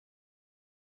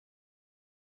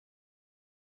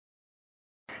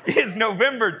It's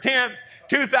November 10th,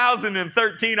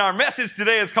 2013. Our message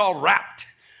today is called Wrapped.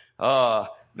 Now,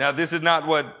 this is not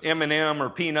what Eminem or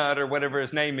Peanut or whatever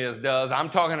his name is does. I'm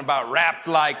talking about wrapped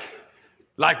like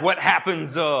what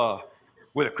happens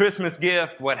with a Christmas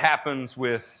gift, what happens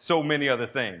with so many other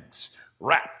things.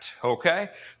 Wrapped, okay?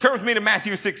 Turn with me to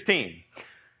Matthew 16.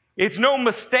 It's no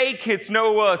mistake, it's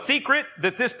no secret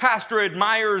that this pastor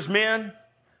admires men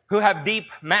who have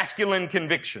deep masculine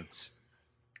convictions.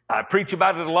 I preach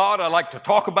about it a lot. I like to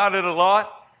talk about it a lot.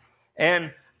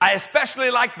 And I especially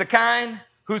like the kind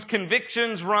whose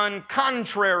convictions run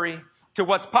contrary to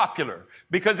what's popular.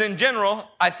 Because in general,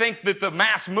 I think that the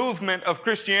mass movement of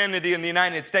Christianity in the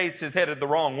United States is headed the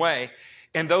wrong way.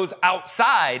 And those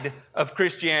outside of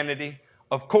Christianity,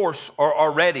 of course, are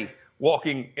already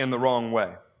walking in the wrong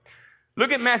way.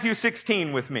 Look at Matthew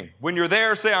 16 with me. When you're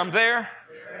there, say, I'm there.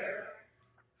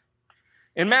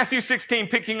 In Matthew 16,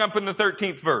 picking up in the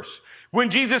 13th verse, when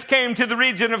Jesus came to the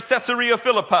region of Caesarea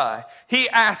Philippi, he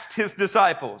asked his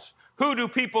disciples, who do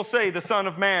people say the Son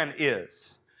of Man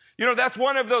is? You know, that's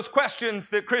one of those questions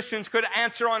that Christians could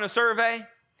answer on a survey.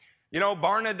 You know,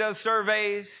 Barna does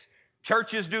surveys,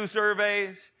 churches do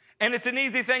surveys, and it's an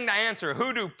easy thing to answer.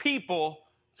 Who do people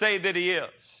say that he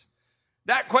is?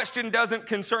 That question doesn't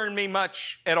concern me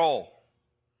much at all.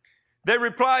 They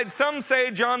replied, some say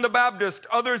John the Baptist,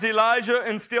 others Elijah,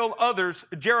 and still others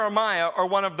Jeremiah or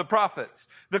one of the prophets.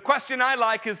 The question I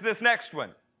like is this next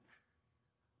one.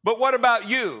 But what about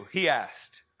you? He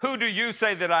asked. Who do you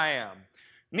say that I am?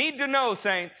 Need to know,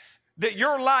 saints, that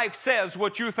your life says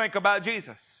what you think about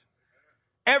Jesus.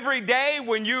 Every day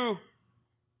when you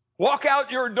walk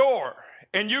out your door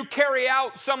and you carry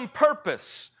out some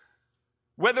purpose,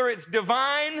 whether it's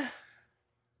divine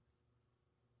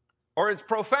or it's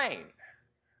profane,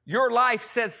 your life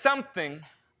says something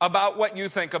about what you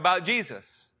think about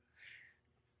Jesus.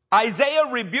 Isaiah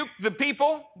rebuked the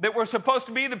people that were supposed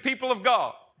to be the people of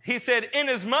God. He said,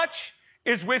 inasmuch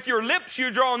as with your lips you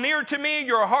draw near to me,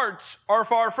 your hearts are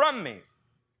far from me.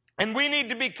 And we need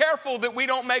to be careful that we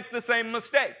don't make the same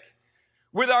mistake.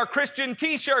 With our Christian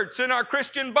t-shirts and our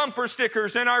Christian bumper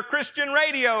stickers and our Christian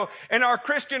radio and our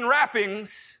Christian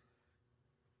wrappings,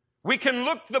 we can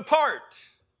look the part.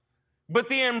 But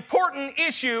the important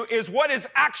issue is what is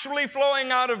actually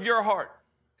flowing out of your heart.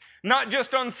 Not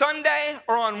just on Sunday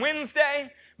or on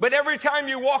Wednesday, but every time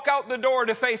you walk out the door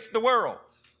to face the world.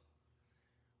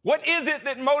 What is it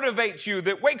that motivates you,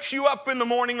 that wakes you up in the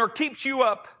morning or keeps you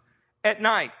up at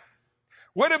night?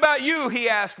 What about you, he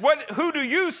asked. Who do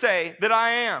you say that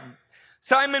I am?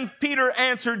 Simon Peter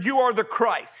answered, you are the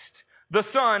Christ, the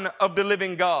Son of the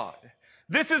living God.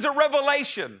 This is a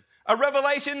revelation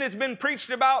that's been preached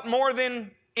about more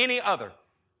than any other.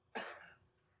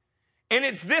 And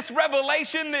it's this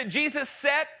revelation that Jesus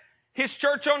set his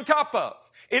church on top of.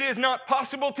 It is not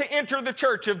possible to enter the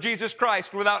church of Jesus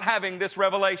Christ without having this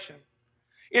revelation.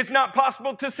 It's not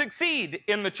possible to succeed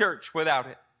in the church without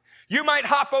it. You might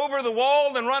hop over the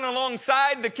wall and run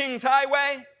alongside the King's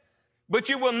Highway, but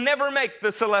you will never make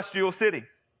the celestial city.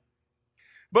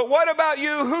 But what about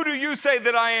you? Who do you say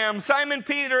that I am? Simon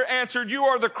Peter answered, you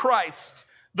are the Christ,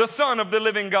 the Son of the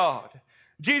living God.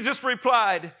 Jesus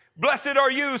replied, blessed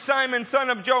are you, Simon, son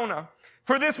of Jonah,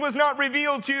 for this was not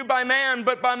revealed to you by man,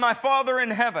 but by my Father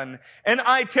in heaven. And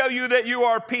I tell you that you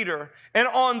are Peter, and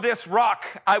on this rock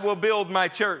I will build my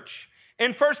church.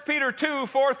 In 1 Peter 2,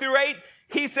 4 through 8,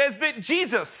 he says that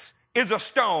Jesus is a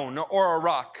stone or a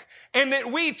rock, and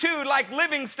that we too, like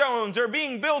living stones, are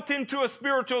being built into a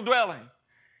spiritual dwelling.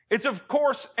 It's, of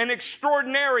course, an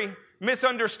extraordinary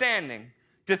misunderstanding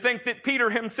to think that Peter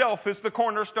himself is the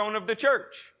cornerstone of the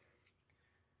church.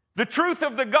 The truth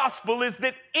of the gospel is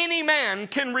that any man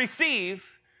can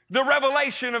receive the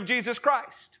revelation of Jesus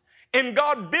Christ. And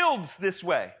God builds this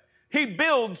way. He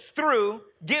builds through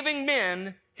giving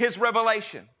men his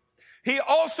revelation. He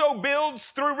also builds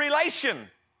through relation.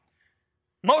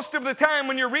 Most of the time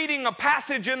when you're reading a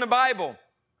passage in the Bible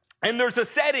and there's a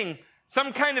setting,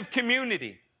 some kind of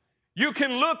community, you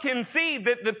can look and see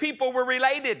that the people were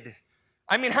related.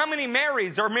 I mean, how many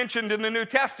Marys are mentioned in the New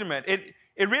Testament?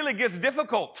 It really gets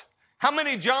difficult. How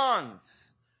many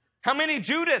Johns? How many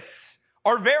Judas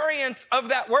are variants of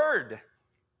that word?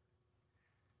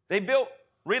 They built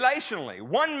relationally.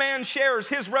 One man shares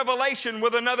his revelation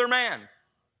with another man.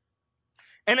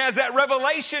 And as that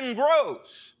revelation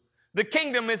grows, the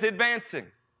kingdom is advancing.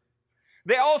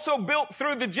 They also built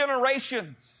through the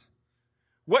generations.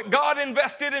 What God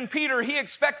invested in Peter, he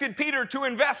expected Peter to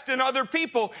invest in other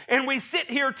people. And we sit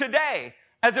here today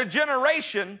as a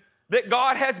generation that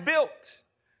God has built.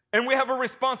 And we have a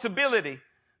responsibility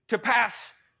to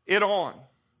pass it on.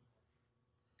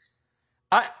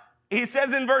 He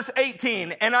says in verse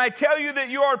 18, and I tell you that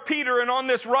you are Peter, and on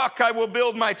this rock I will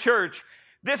build my church.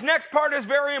 This next part is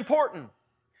very important.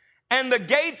 And the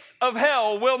gates of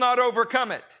hell will not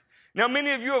overcome it. Now,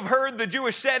 many of you have heard the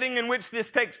Jewish setting in which this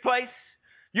takes place.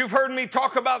 You've heard me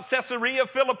talk about Caesarea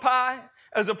Philippi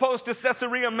as opposed to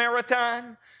Caesarea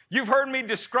Maritime. You've heard me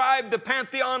describe the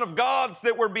pantheon of gods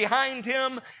that were behind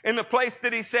him in the place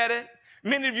that he said it.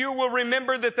 Many of you will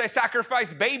remember that they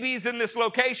sacrificed babies in this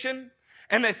location,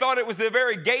 and they thought it was the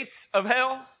very gates of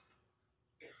hell.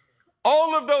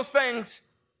 All of those things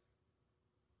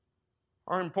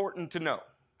are important to know.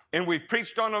 And we've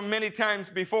preached on them many times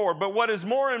before. But what is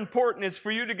more important is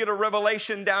for you to get a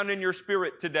revelation down in your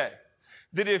spirit today.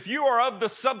 That if you are of the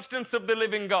substance of the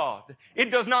living God,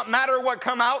 it does not matter what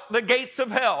come out the gates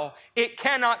of hell, it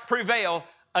cannot prevail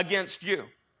against you.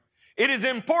 It is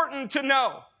important to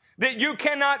know that you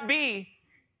cannot be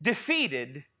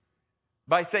defeated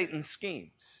by Satan's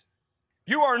schemes.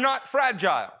 You are not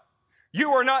fragile.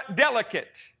 You are not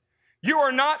delicate. You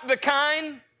are not the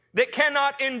kind that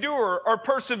cannot endure or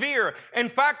persevere. In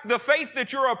fact, the faith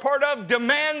that you're a part of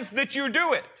demands that you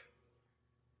do it.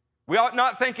 We ought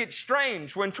not think it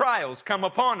strange when trials come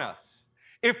upon us.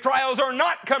 If trials are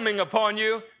not coming upon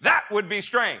you, that would be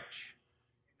strange.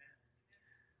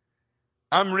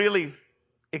 I'm really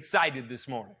excited this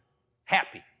morning.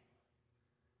 Happy.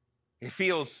 It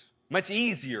feels much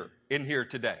easier in here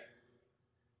today.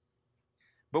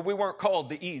 But we weren't called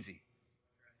the easy.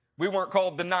 We weren't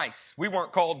called the nice. We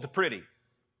weren't called the pretty.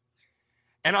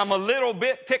 And I'm a little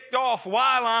bit ticked off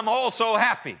while I'm also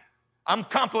happy. I'm a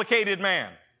complicated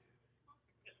man.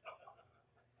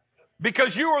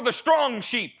 Because you are the strong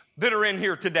sheep that are in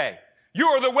here today. You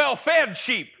are the well-fed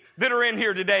sheep that are in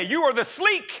here today. You are the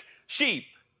sleek sheep.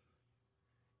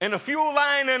 And a fuel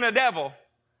line and a devil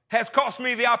has cost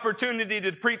me the opportunity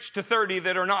to preach to 30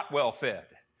 that are not well-fed,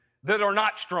 that are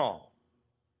not strong.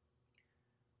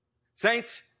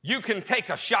 Saints, you can take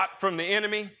a shot from the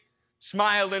enemy,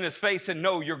 smile in his face, and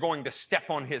know you're going to step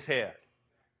on his head.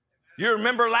 You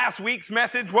remember last week's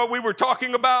message, what we were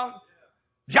talking about?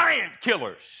 Giant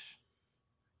killers.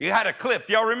 You had a clip.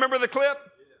 Y'all remember the clip?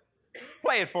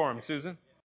 Play it for him, Susan.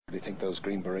 Do you think those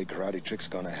Green Beret karate tricks are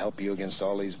going to help you against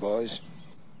all these boys?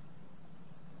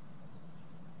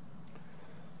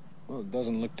 Well, it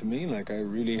doesn't look to me like I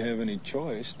really have any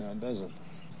choice now, does it?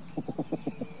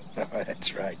 No,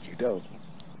 that's right, you don't.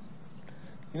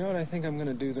 You know what I think I'm going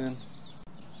to do then?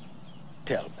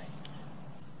 Tell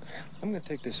me. I'm going to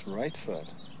take this right foot,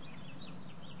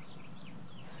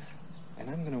 and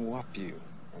I'm going to whop you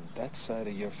on that side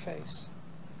of your face.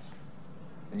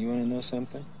 And you want to know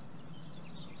something?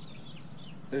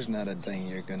 There's not a thing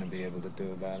you're going to be able to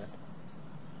do about it.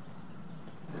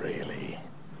 Really?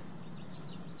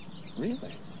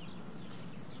 Really?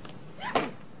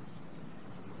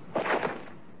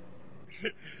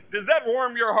 Does that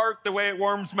warm your heart the way it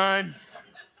warms mine?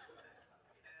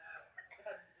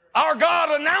 Our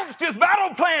God announced his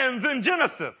battle plans in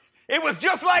Genesis. It was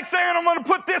just like saying, I'm going to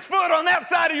put this foot on that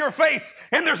side of your face,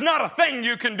 and there's not a thing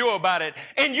you can do about it.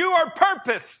 And you are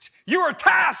purposed, you are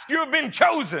tasked, you have been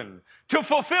chosen to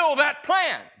fulfill that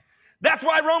plan. That's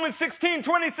why Romans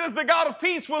 16:20 says the God of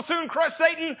peace will soon crush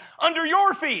Satan under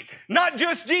your feet, not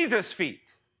just Jesus'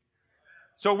 feet.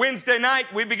 So Wednesday night,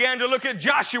 we began to look at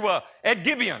Joshua at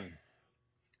Gibeon.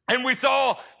 And we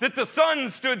saw that the sun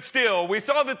stood still. We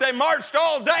saw that they marched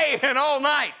all day and all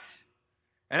night.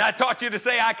 And I taught you to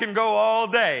say, I can go all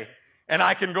day and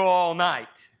I can go all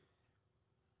night.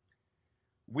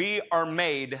 We are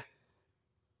made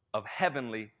of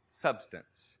heavenly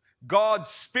substance. God's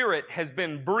Spirit has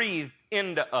been breathed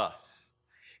into us.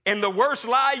 And the worst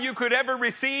lie you could ever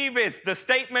receive is the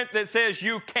statement that says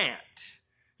you can't.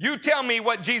 You tell me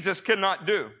what Jesus cannot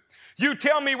do. You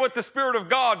tell me what the Spirit of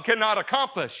God cannot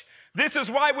accomplish. This is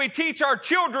why we teach our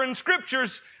children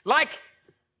scriptures like,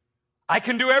 I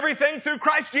can do everything through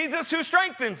Christ Jesus who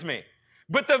strengthens me.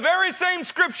 But the very same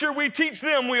scripture we teach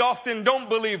them, we often don't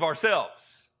believe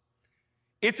ourselves.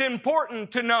 It's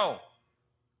important to know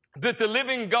that the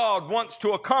living God wants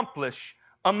to accomplish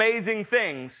amazing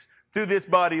things through this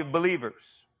body of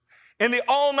believers. In the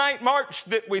all-night march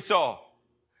that we saw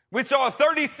a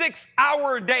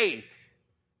 36-hour day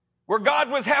where God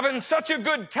was having such a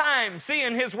good time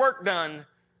seeing his work done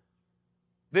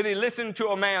that he listened to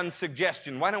a man's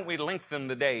suggestion. Why don't we lengthen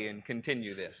the day and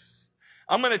continue this?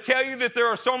 I'm going to tell you that there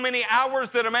are so many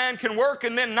hours that a man can work,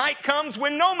 and then night comes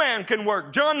when no man can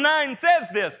work. John 9 says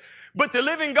this, but the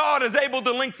living God is able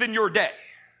to lengthen your day.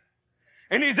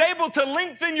 And he's able to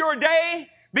lengthen your day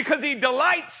because he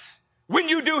delights when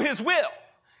you do his will.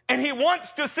 and he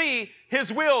wants to see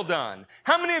his will done.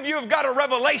 How many of you have got a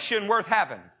revelation worth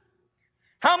having?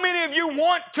 How many of you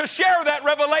want to share that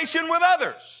revelation with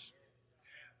others?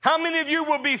 How many of you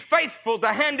will be faithful to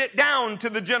hand it down to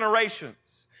the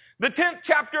generations? The 10th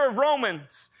chapter of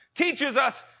Romans teaches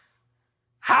us,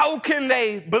 how can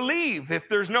they believe if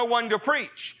there's no one to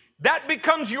preach? That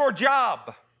becomes your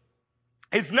job.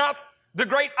 It's not the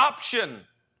great option.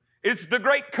 It's the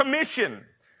great commission.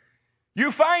 You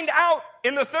find out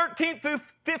in the 13th through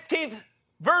 15th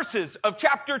verses of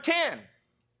chapter 10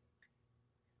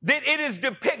 that it is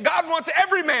God wants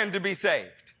every man to be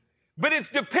saved, but it's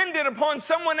dependent upon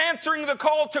someone answering the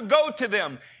call to go to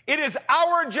them. It is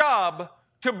our job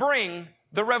to bring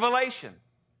the revelation.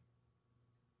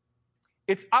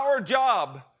 It's our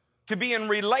job to be in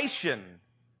relation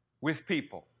with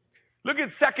people. Look at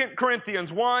 2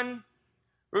 Corinthians 1.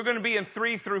 We're going to be in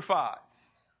 3 through 5.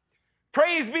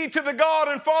 Praise be to the God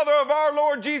and Father of our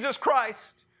Lord Jesus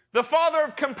Christ, the Father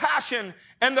of compassion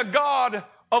and the God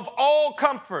of all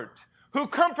comfort, who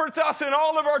comforts us in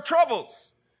all of our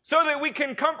troubles, so that we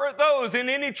can comfort those in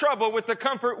any trouble with the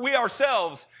comfort we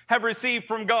ourselves have received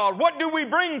from God. What do we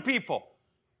bring people?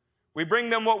 We bring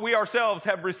them what we ourselves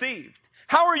have received.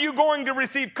 How are you going to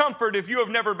receive comfort if you have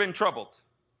never been troubled?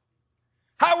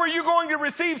 How are you going to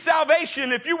receive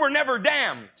salvation if you were never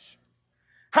damned?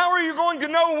 How are you going to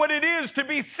know what it is to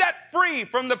be set free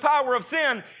from the power of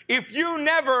sin if you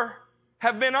never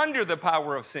have been under the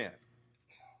power of sin?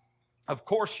 Of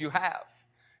course you have.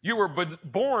 You were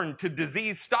born to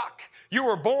disease stock. You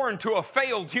were born to a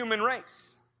failed human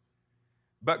race.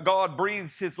 But God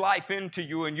breathes his life into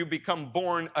you and you become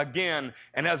born again.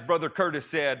 And as Brother Curtis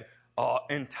said,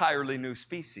 entirely new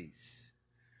species.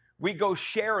 We go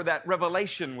share that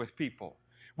revelation with people.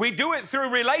 We do it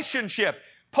through relationship.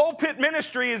 Pulpit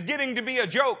ministry is getting to be a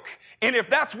joke. And if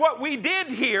that's what we did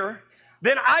here,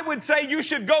 then I would say you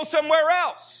should go somewhere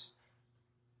else.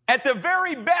 At the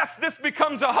very best, this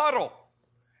becomes a huddle.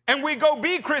 And we go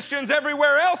be Christians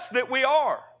everywhere else that we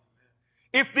are.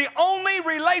 If the only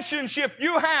relationship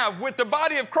you have with the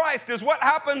body of Christ is what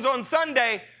happens on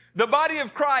Sunday, the body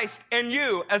of Christ and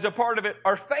you as a part of it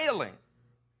are failing.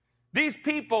 These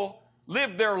people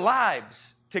live their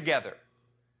lives together.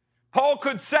 Paul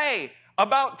could say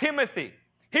about Timothy,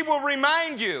 he will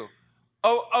remind you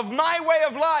of my way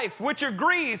of life, which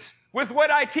agrees with what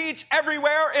I teach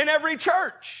everywhere in every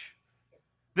church.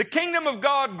 The kingdom of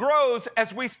God grows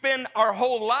as we spend our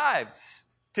whole lives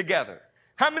together.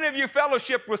 How many of you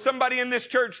fellowshiped with somebody in this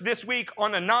church this week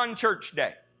on a non-church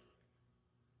day?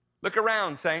 Look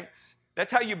around, saints.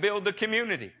 That's how you build a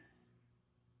community.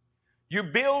 You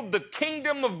build the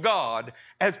kingdom of God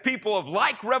as people of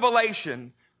like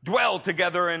revelation dwell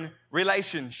together in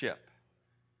relationship.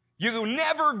 You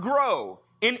never grow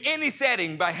in any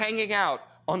setting by hanging out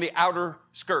on the outer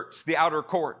skirts, the outer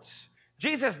courts.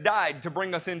 Jesus died to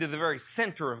bring us into the very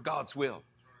center of God's will.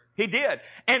 He did.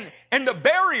 And the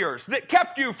barriers that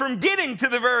kept you from getting to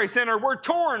the very center were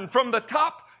torn from the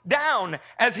top down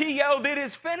as he yelled, "It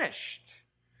is finished."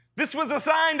 This was a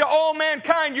sign to all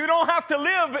mankind. You don't have to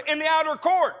live in the outer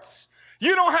courts.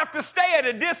 You don't have to stay at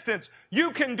a distance.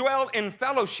 You can dwell in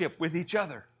fellowship with each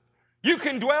other. You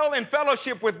can dwell in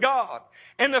fellowship with God.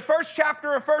 And the first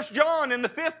chapter of 1 John in the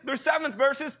 5th through 7th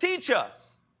verses teach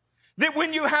us that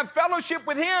when you have fellowship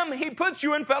with him, he puts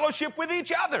you in fellowship with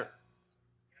each other.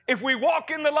 If we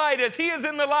walk in the light as he is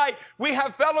in the light, we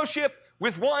have fellowship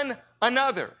with one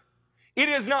another. It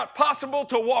is not possible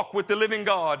to walk with the living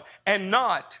God and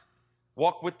not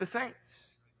walk with the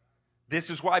saints. This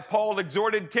is why Paul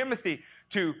exhorted Timothy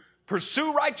to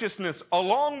pursue righteousness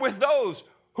along with those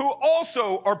who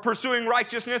also are pursuing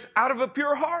righteousness out of a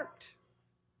pure heart.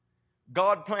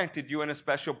 God planted you in a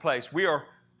special place. We are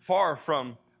far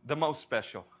from the most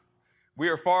special. We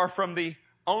are far from the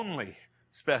only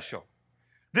special.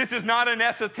 This is not an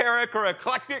esoteric or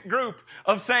eclectic group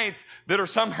of saints that are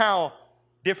somehow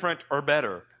different or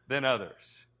better than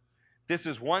others. This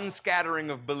is one scattering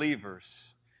of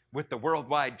believers with the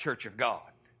worldwide church of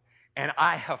God. And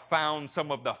I have found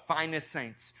some of the finest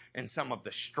saints in some of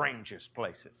the strangest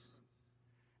places.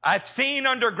 I've seen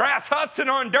under grass huts and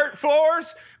on dirt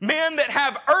floors men that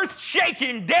have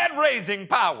earth-shaking, dead-raising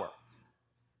power.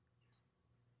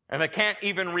 And they can't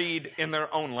even read in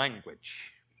their own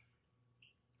language.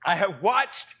 I have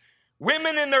watched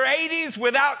women in their 80s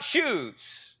without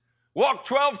shoes walk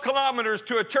 12 kilometers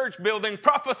to a church building,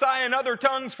 prophesy in other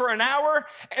tongues for an hour,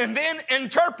 and then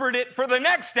interpret it for the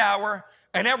next hour,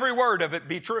 and every word of it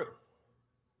be true.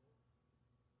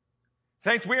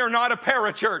 Saints, we are not a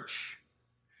parachurch.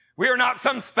 We are not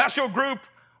some special group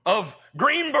of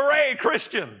Green Beret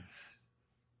Christians.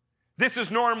 This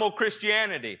is normal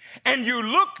Christianity. And you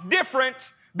look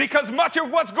different because much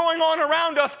of what's going on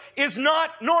around us is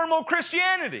not normal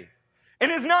Christianity.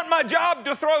 And it's not my job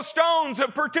to throw stones or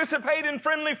participate in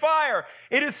friendly fire.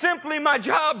 It is simply my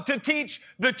job to teach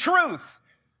the truth.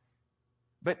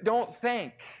 But don't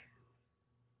think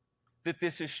that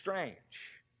this is strange.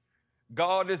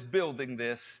 God is building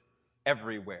this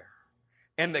everywhere.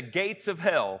 And the gates of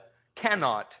hell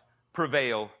cannot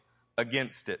prevail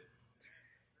against it.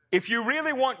 If you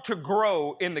really want to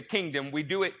grow in the kingdom, we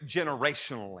do it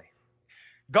generationally.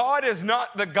 God is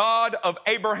not the God of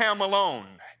Abraham alone.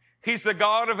 He's the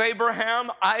God of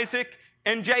Abraham, Isaac,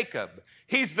 and Jacob.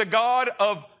 He's the God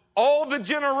of all the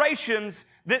generations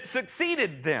that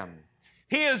succeeded them.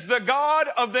 He is the God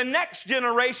of the next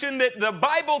generation that the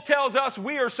Bible tells us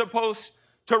we are supposed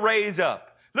to raise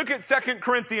up. Look at 2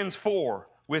 Corinthians 4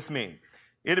 with me.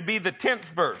 It'll be the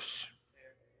 10th verse.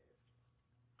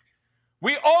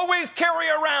 We always carry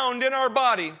around in our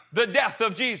body the death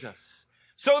of Jesus,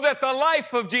 so that the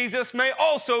life of Jesus may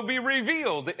also be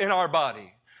revealed in our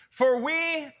body. For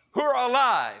we who are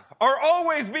alive are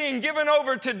always being given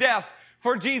over to death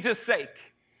for Jesus' sake,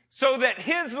 so that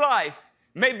his life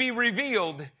may be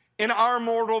revealed in our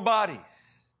mortal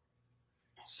bodies.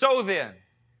 So then,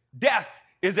 death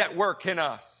is at work in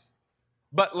us,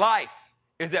 but life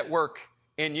is at work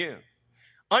in you.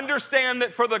 Understand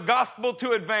that for the gospel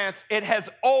to advance, it has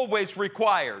always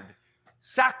required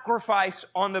sacrifice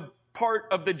on the part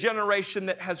of the generation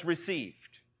that has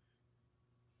received.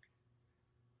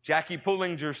 Jackie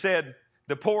Pullinger said,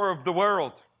 the poor of the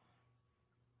world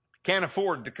can't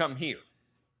afford to come here,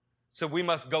 so we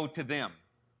must go to them.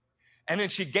 And then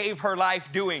she gave her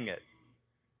life doing it.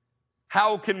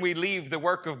 How can we leave the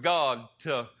work of God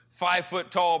to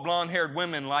 5-foot-tall, blonde-haired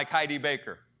women like Heidi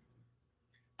Baker?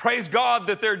 Praise God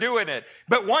that they're doing it.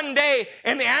 But one day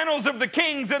in the annals of the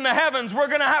kings in the heavens, we're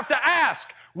going to have to ask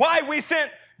why we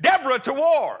sent Deborah to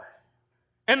war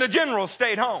and the generals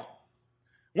stayed home.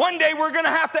 One day we're going to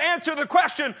have to answer the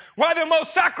question why the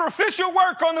most sacrificial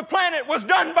work on the planet was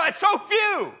done by so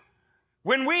few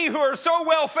when we who are so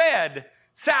well fed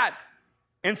sat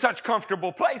in such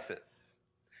comfortable places.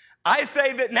 I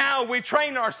say that now we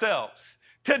train ourselves.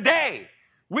 Today,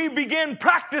 we begin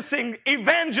practicing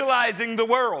evangelizing the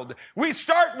world. We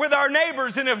start with our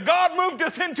neighbors, and if God moved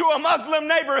us into a Muslim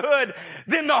neighborhood,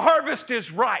 then the harvest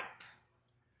is ripe.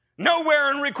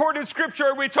 Nowhere in recorded scripture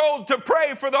are we told to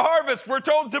pray for the harvest. We're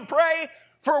told to pray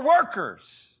for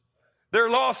workers. They're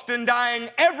lost and dying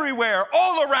everywhere,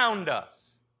 all around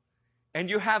us. And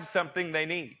you have something they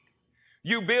need.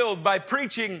 You build by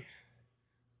preaching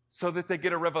so that they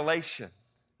get a revelation.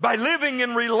 By living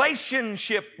in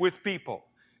relationship with people.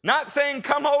 Not saying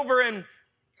come over and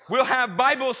we'll have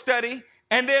Bible study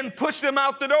and then push them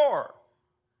out the door.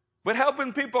 But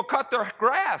helping people cut their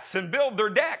grass and build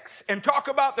their decks and talk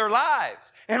about their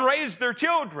lives and raise their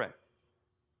children.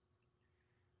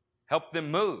 Help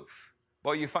them move.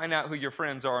 Well, you find out who your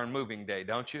friends are on moving day,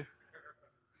 don't you?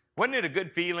 Wasn't it a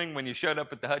good feeling when you showed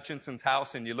up at the Hutchinson's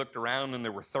house and you looked around and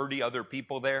there were 30 other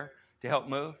people there to help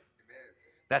move?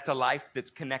 That's a life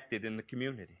that's connected in the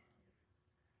community.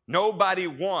 Nobody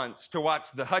wants to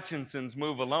watch the Hutchinsons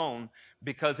move alone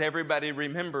because everybody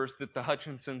remembers that the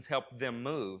Hutchinsons helped them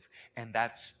move, and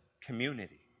that's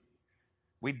community.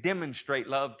 We demonstrate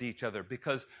love to each other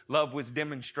because love was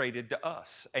demonstrated to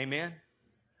us. Amen?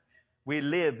 We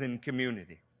live in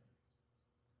community.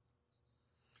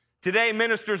 Today,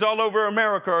 ministers all over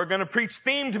America are going to preach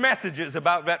themed messages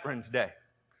about Veterans Day.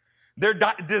 They're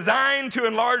designed to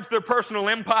enlarge their personal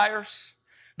empires.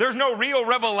 There's no real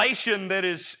revelation that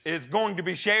is going to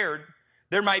be shared.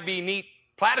 There might be neat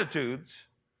platitudes.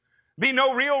 Be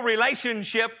no real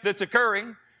relationship that's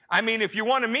occurring. I mean, if you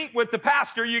want to meet with the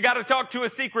pastor, you got to talk to a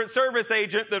Secret Service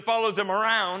agent that follows him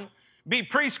around. Be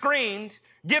pre-screened.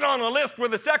 Get on a list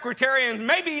with the secretary, and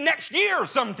maybe next year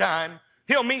sometime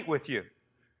he'll meet with you.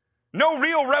 No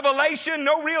real revelation,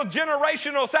 no real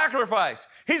generational sacrifice.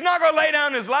 He's not going to lay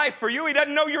down his life for you. He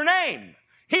doesn't know your name.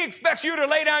 He expects you to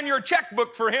lay down your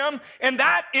checkbook for him, and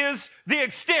that is the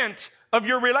extent of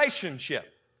your relationship.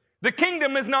 The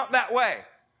kingdom is not that way.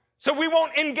 So we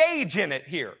won't engage in it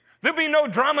here. There'll be no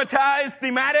dramatized,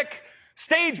 thematic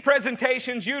stage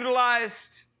presentations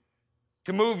utilized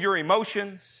to move your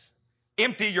emotions,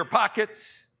 empty your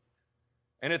pockets,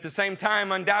 and at the same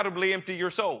time undoubtedly empty your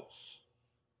souls.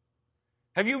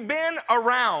 Have you been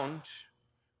around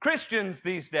Christians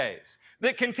these days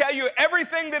that can tell you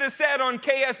everything that is said on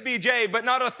KSBJ, but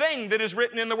not a thing that is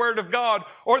written in the Word of God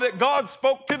or that God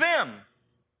spoke to them?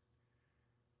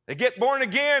 They get born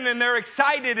again and they're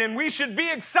excited, and we should be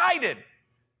excited.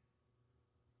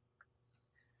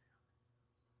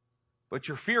 but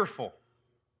you're fearful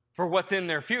for what's in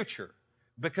their future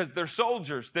because they're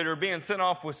soldiers that are being sent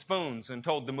off with spoons and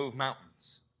told to move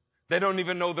mountains. They don't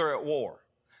even know they're at war.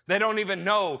 They don't even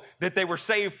know that they were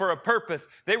saved for a purpose.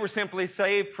 They were simply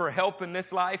saved for help in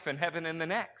this life and heaven in the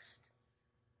next.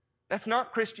 That's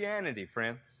not Christianity,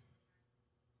 friends.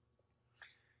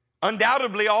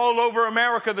 Undoubtedly, all over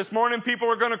America this morning, people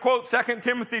are going to quote 2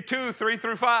 Timothy 2, 3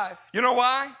 through 5. You know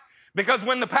why? Because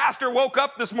when the pastor woke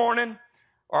up this morning,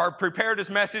 or prepared his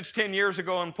message 10 years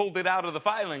ago and pulled it out of the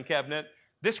filing cabinet,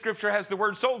 this scripture has the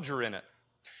word soldier in it.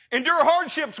 Endure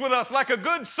hardships with us like a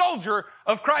good soldier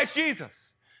of Christ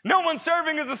Jesus. No one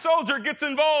serving as a soldier gets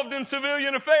involved in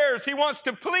civilian affairs. He wants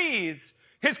to please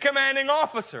his commanding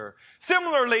officer.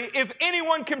 Similarly, if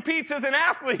anyone competes as an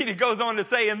athlete, he goes on to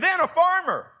say, and then a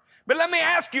farmer. But let me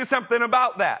ask you something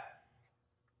about that.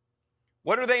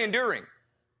 What are they enduring?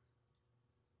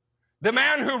 The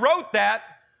man who wrote that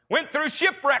went through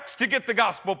shipwrecks to get the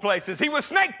gospel places. He was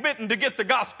snake bitten to get the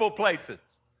gospel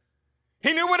places.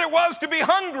 He knew what it was to be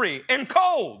hungry and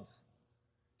cold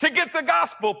to get the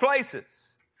gospel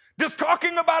places. Does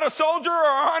talking about a soldier or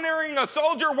honoring a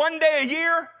soldier one day a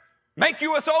year make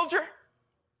you a soldier?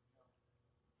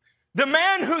 The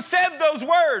man who said those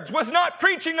words was not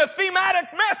preaching a thematic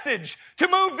message to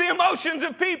move the emotions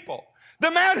of people.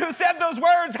 The man who said those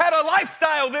words had a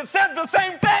lifestyle that said the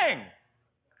same thing.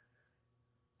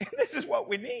 And this is what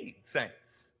we need,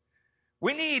 saints.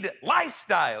 We need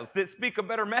lifestyles that speak a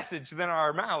better message than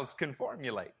our mouths can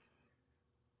formulate.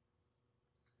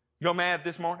 You mad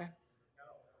this morning?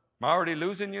 Am I already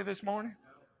losing you this morning?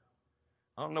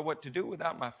 I don't know what to do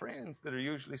without my friends that are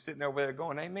usually sitting over there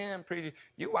going, amen,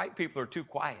 you white people are too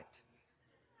quiet.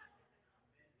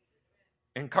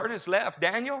 And Curtis left.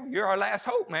 Daniel, you're our last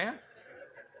hope, man.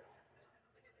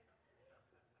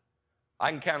 I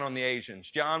can count on the Asians.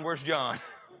 John, where's John?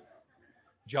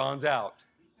 John's out.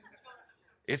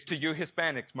 It's to you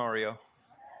Hispanics, Mario.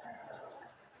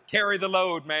 Carry the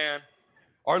load, man.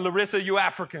 Or Larissa, you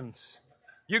Africans.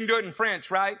 You can do it in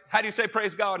French, right? How do you say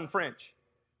praise God in French?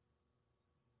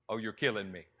 Oh, you're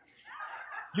killing me.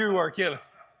 You are killing.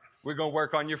 We're going to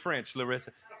work on your French,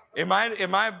 Larissa. Am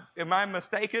I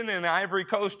mistaken? In Ivory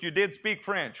Coast, you did speak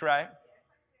French, right?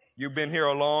 You've been here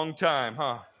a long time,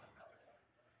 huh?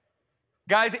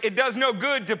 Guys, it does no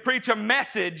good to preach a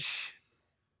message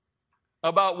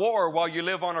about war while you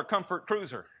live on a comfort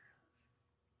cruiser,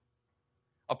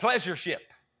 a pleasure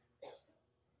ship.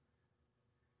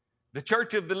 The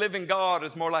church of the living God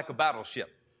is more like a battleship.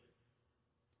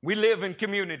 We live in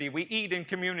community. We eat in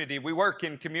community. We work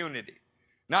in community.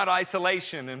 Not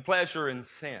isolation and pleasure and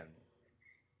sin.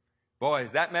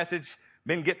 Boys, that message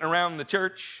been getting around the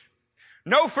church?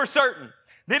 Know for certain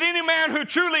that any man who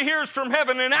truly hears from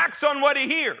heaven and acts on what he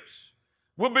hears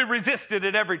will be resisted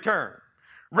at every turn.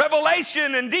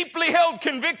 Revelation and deeply held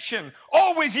conviction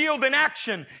always yield an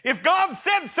action. If God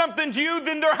said something to you,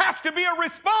 then there has to be a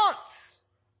response.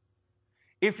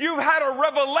 If you've had a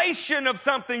revelation of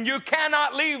something, you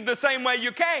cannot leave the same way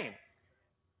you came.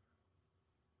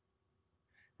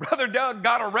 Brother Doug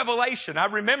got a revelation. I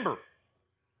remember.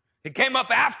 He came up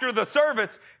after the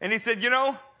service and he said,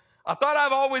 I thought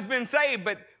I've always been saved,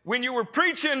 but when you were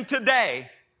preaching today,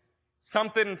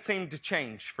 something seemed to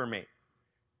change for me.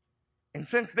 And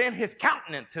since then, his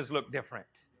countenance has looked different.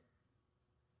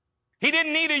 He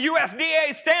didn't need a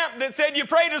USDA stamp that said you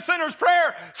prayed a sinner's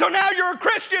prayer, so now you're a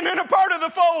Christian and a part of the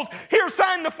fold. Here,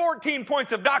 sign the 14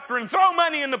 points of doctrine, throw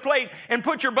money in the plate, and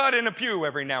put your butt in a pew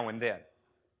every now and then.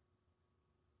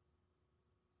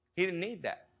 He didn't need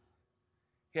that.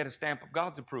 He had a stamp of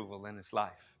God's approval in his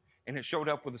life, and it showed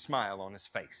up with a smile on his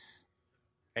face.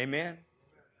 Amen?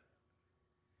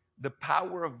 The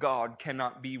power of God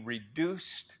cannot be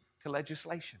reduced to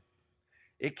legislation.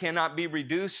 It cannot be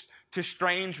reduced to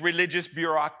strange religious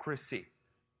bureaucracy.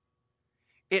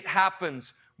 It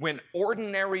happens when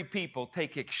ordinary people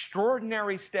take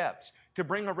extraordinary steps to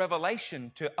bring a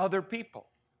revelation to other people,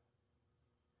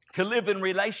 to live in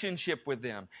relationship with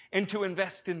them, and to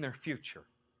invest in their future.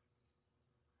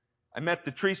 I met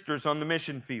the Treasters on the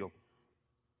mission field.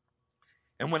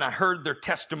 And when I heard their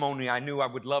testimony, I knew I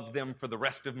would love them for the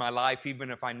rest of my life,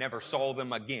 even if I never saw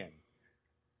them again.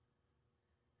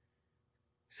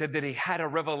 Said that he had a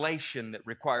revelation that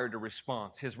required a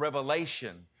response. His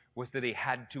revelation was that he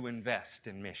had to invest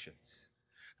in missions.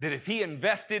 That if he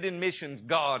invested in missions,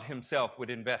 God himself would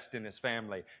invest in his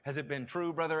family. Has it been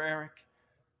true, Brother Eric?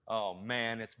 Oh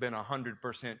man, it's been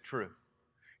 100% true.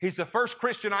 He's the first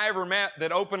Christian I ever met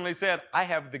that openly said, I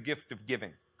have the gift of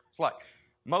giving. It's like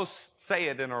most say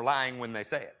it and are lying when they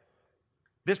say it.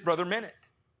 This brother meant it.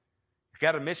 He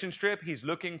got a mission trip. He's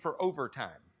looking for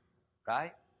overtime,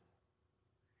 right?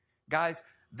 Guys,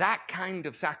 that kind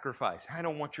of sacrifice. I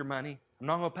don't want your money. I'm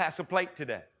not going to pass a plate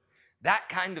today. That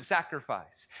kind of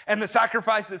sacrifice. And the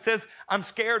sacrifice that says, I'm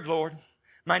scared, Lord.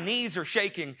 My knees are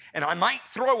shaking and I might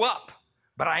throw up,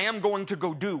 but I am going to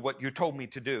go do what you told me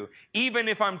to do, even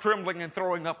if I'm trembling and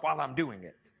throwing up while I'm doing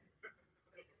it.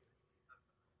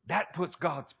 That puts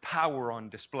God's power on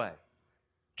display.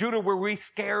 Judah, were we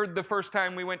scared the first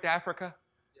time we went to Africa?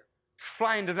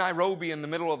 Flying to Nairobi in the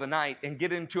middle of the night and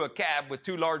get into a cab with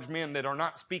two large men that are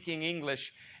not speaking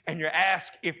English, and you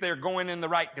ask if they're going in the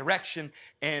right direction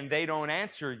and they don't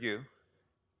answer you.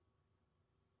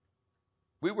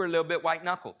 We were a little bit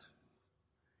white-knuckled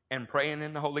and praying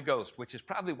in the Holy Ghost, which is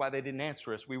probably why they didn't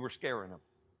answer us. We were scaring them.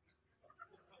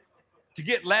 To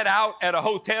get let out at a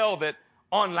hotel that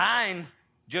online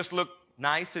just looked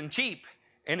nice and cheap,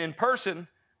 and in person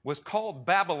was called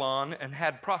Babylon and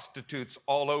had prostitutes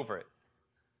all over it.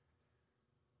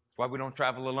 That's why we don't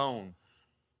travel alone.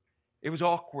 It was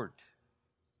awkward.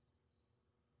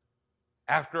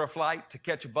 After a flight, to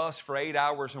catch a bus for 8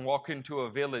 hours and walk into a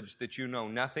village that you know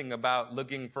nothing about,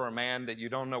 looking for a man that you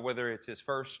don't know whether it's his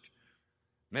first,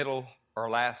 middle, or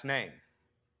last name.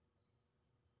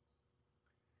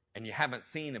 And you haven't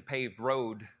seen a paved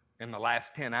road in the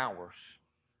last 10 hours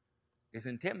is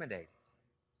intimidating.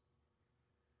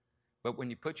 But when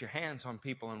you put your hands on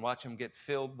people and watch them get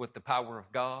filled with the power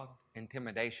of God,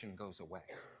 intimidation goes away.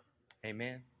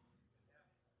 Amen.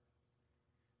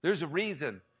 There's a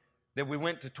reason that we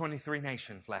went to 23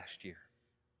 nations last year.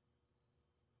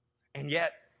 And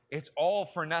yet, it's all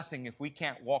for nothing if we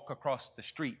can't walk across the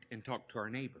street and talk to our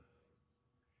neighbor.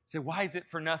 Say, why is it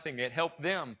for nothing? It helped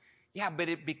them. Yeah, but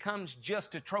it becomes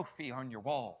just a trophy on your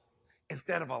wall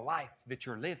instead of a life that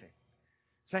you're living.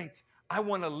 Saints, I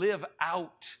want to live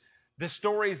out the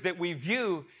stories that we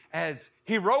view as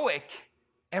heroic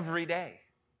every day.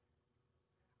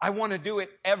 I want to do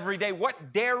it every day.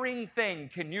 What daring thing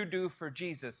can you do for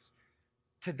Jesus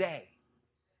today?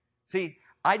 See,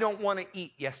 I don't want to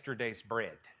eat yesterday's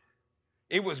bread.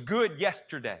 It was good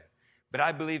yesterday, but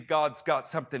I believe God's got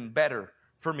something better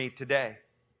for me today.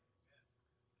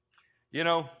 You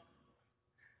know,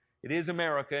 it is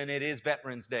America and it is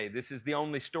Veterans Day. This is the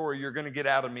only story you're going to get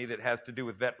out of me that has to do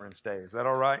with Veterans Day. Is that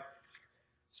all right?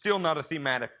 Still not a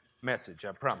thematic message,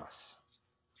 I promise.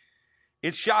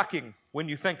 It's shocking when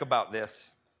you think about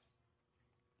this.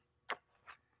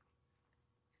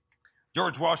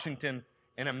 George Washington,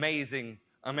 an amazing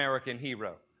American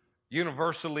hero,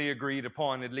 universally agreed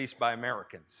upon, at least by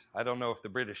Americans. I don't know if the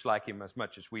British like him as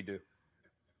much as we do.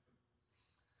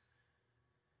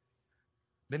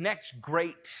 The next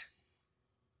great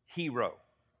hero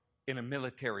in a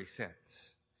military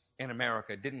sense in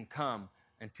America didn't come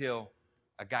until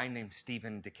a guy named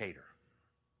Stephen Decatur.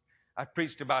 I've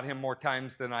preached about him more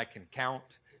times than I can count,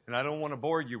 and I don't want to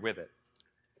bore you with it.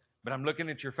 But I'm looking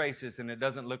at your faces, and it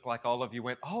doesn't look like all of you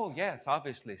went, oh, yes,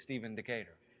 obviously, Stephen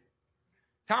Decatur.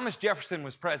 Thomas Jefferson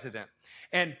was president,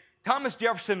 and Thomas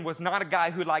Jefferson was not a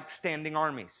guy who liked standing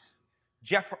armies.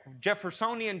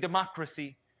 Jeffersonian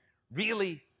democracy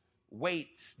really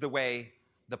waits the way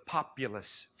the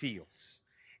populace feels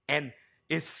and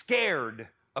is scared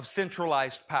of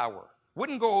centralized power.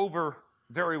 Wouldn't go over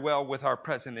very well with our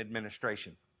present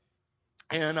administration.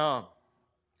 And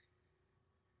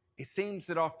it seems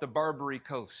that off the Barbary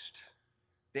Coast,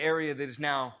 the area that is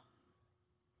now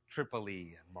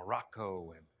Tripoli and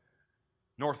Morocco and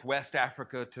Northwest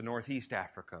Africa to Northeast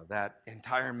Africa, that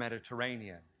entire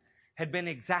Mediterranean, had been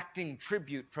exacting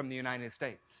tribute from the United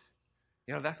States.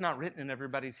 You know, that's not written in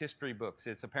everybody's history books.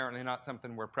 It's apparently not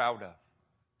something we're proud of.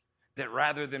 That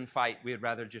rather than fight, we'd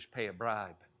rather just pay a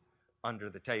bribe under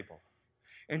the table.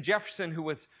 And Jefferson, who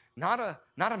was not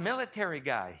a military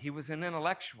guy, he was an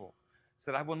intellectual,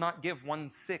 said, I will not give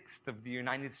 1/6 of the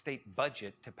United States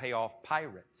budget to pay off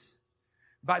pirates.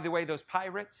 By the way, those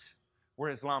pirates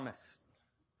were Islamists.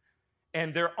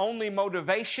 And their only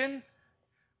motivation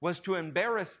was to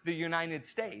embarrass the United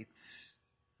States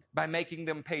by making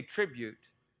them pay tribute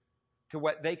to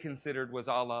what they considered was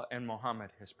Allah and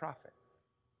Muhammad, his prophet.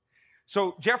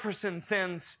 So Jefferson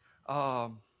sends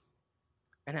an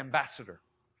ambassador.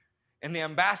 And the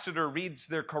ambassador reads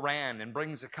their Quran and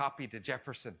brings a copy to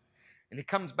Jefferson. And he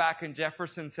comes back and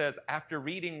Jefferson says, after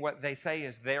reading what they say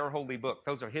is their holy book,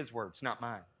 those are his words, not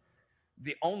mine.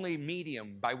 The only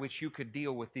medium by which you could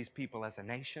deal with these people as a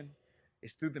nation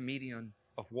is through the medium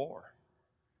of war.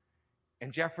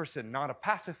 And Jefferson, not a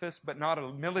pacifist, but not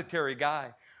a military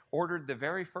guy, ordered the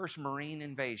very first Marine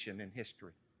invasion in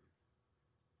history.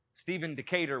 Stephen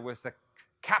Decatur was the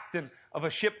captain of a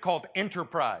ship called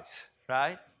Enterprise,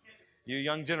 right? You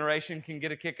young generation can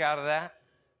get a kick out of that.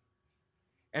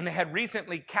 And they had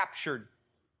recently captured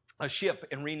a ship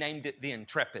and renamed it the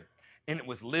Intrepid. And it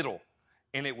was little,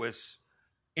 and it was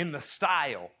in the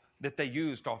style that they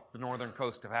used off the northern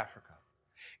coast of Africa.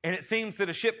 And it seems that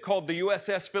a ship called the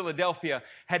USS Philadelphia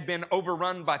had been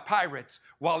overrun by pirates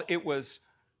while it was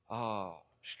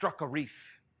struck a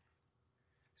reef.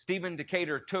 Stephen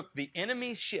Decatur took the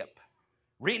enemy's ship,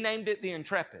 renamed it the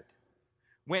Intrepid,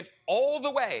 went all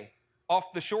the way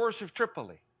off the shores of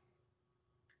Tripoli,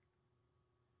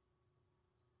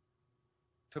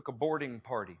 took a boarding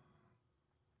party,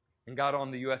 and got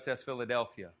on the USS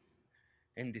Philadelphia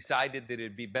and decided that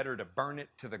it'd be better to burn it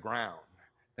to the ground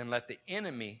than let the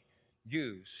enemy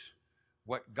use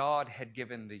what God had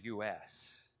given the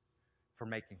U.S. for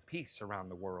making peace around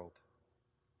the world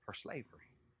for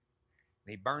slavery.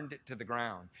 They burned it to the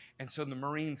ground. And so the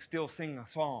Marines still sing a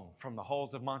song from the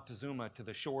halls of Montezuma to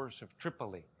the shores of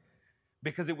Tripoli,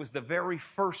 because it was the very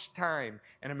first time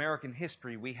in American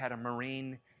history we had a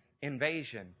Marine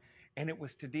invasion, and it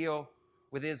was to deal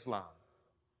with Islam.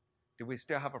 Do we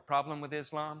still have a problem with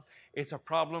Islam? It's a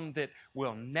problem that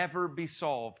will never be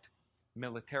solved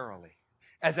militarily.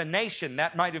 As a nation,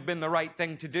 that might have been the right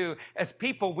thing to do. As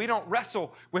people, we don't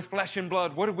wrestle with flesh and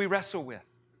blood. What do we wrestle with?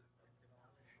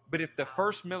 But if the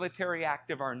first military act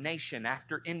of our nation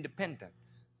after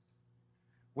independence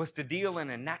was to deal in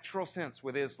a natural sense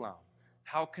with Islam,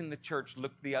 how can the church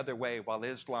look the other way while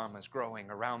Islam is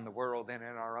growing around the world and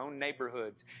in our own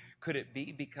neighborhoods? Could it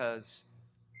be because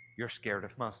you're scared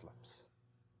of Muslims?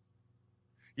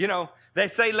 You know, they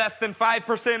say less than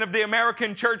 5% of the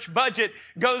American church budget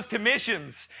goes to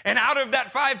missions. And out of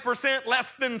that 5%,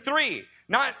 less than 3.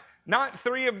 Not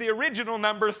 3 of the original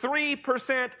number,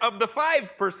 3% of the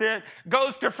 5%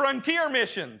 goes to frontier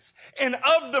missions. And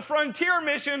of the frontier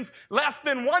missions, less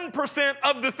than 1%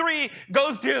 of the 3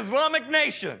 goes to Islamic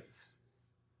nations.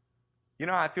 You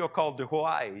know, I feel called to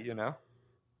Hawaii, you know.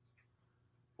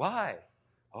 Why?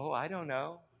 Oh, I don't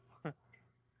know.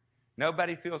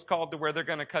 Nobody feels called to where they're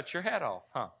going to cut your head off,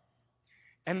 huh?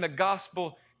 And the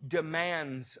gospel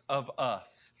demands of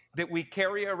us that we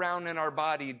carry around in our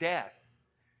body death,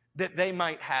 that they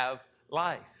might have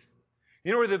life.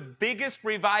 You know where the biggest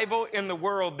revival in the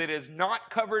world that is not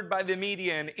covered by the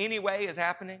media in any way is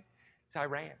happening? It's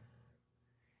Iran.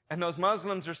 And those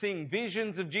Muslims are seeing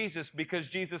visions of Jesus because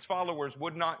Jesus' followers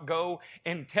would not go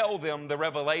and tell them the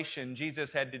revelation.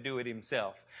 Jesus had to do it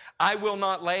himself. I will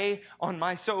not lay on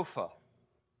my sofa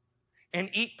and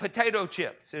eat potato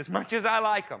chips as much as I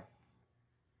like them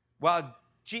while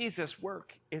Jesus'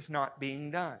 work is not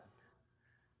being done.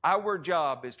 Our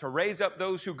job is to raise up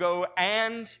those who go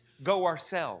and go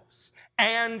ourselves,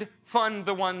 and fund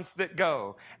the ones that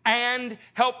go, and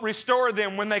help restore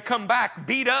them when they come back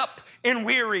beat up and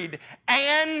wearied,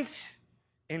 and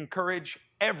encourage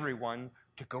everyone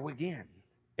to go again.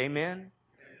 Amen?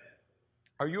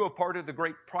 Are you a part of the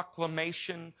great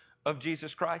proclamation of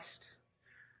Jesus Christ?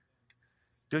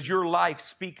 Does your life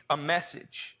speak a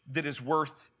message that is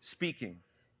worth speaking?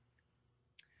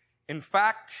 In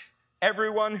fact,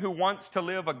 everyone who wants to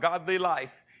live a godly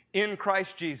life in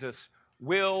Christ Jesus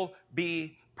will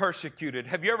be persecuted.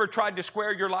 Have you ever tried to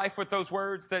square your life with those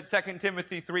words, that 2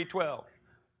 Timothy 3:12?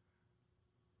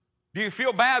 Do you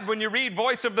feel bad when you read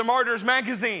Voice of the Martyrs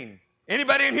magazine?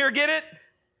 Anybody in here get it?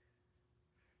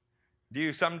 Do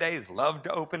you some days love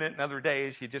to open it and other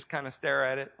days you just kind of stare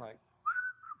at it like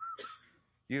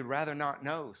you'd rather not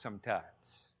know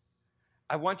sometimes?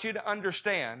 I want you to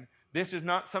understand this is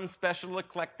not some special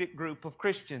eclectic group of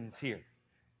Christians here.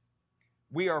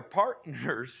 We are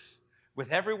partners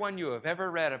with everyone you have ever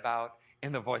read about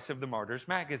in the Voice of the Martyrs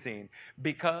magazine,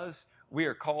 because we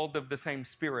are called of the same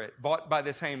Spirit, bought by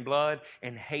the same blood,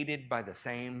 and hated by the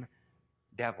same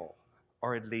devil.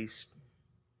 Or at least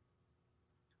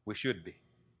we should be.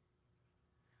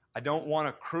 I don't want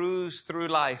to cruise through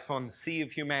life on the sea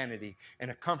of humanity in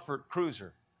a comfort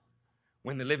cruiser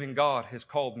when the living God has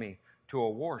called me to a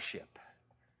warship.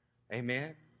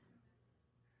 Amen?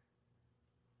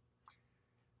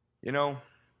 You know,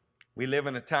 we live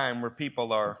in a time where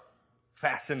people are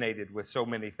fascinated with so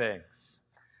many things.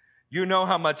 You know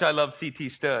how much I love C.T.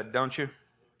 Studd, don't you?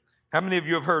 How many of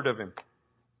you have heard of him?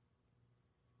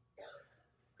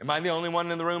 Am I the only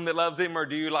one in the room that loves him, or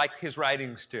do you like his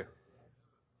writings too?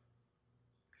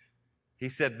 He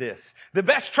said this: the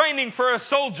best training for a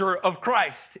soldier of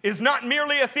Christ is not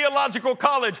merely a theological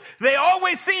college. They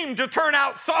always seem to turn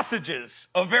out sausages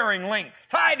of varying lengths,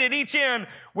 tied at each end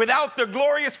without the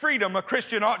glorious freedom a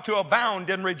Christian ought to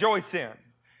abound and rejoice in.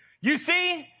 You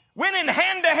see, when in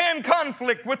hand-to-hand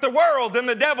conflict with the world and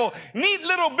the devil, neat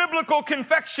little biblical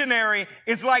confectionery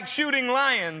is like shooting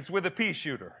lions with a pea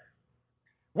shooter.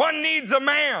 One needs a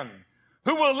man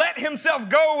who will let himself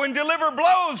go and deliver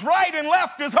blows right and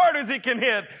left as hard as he can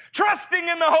hit, trusting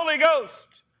in the Holy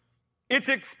Ghost. It's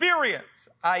experience,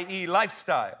 i.e.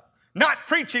 lifestyle, not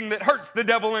preaching that hurts the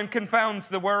devil and confounds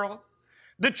the world.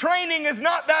 The training is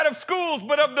not that of schools,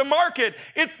 but of the market.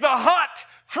 It's the hot,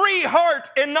 free heart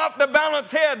and not the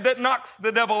balanced head that knocks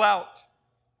the devil out.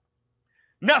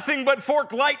 Nothing but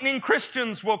fork lightning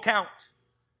Christians will count.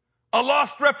 A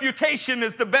lost reputation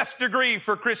is the best degree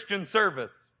for Christian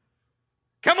service.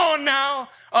 Come on now.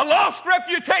 A lost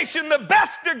reputation, the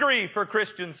best degree for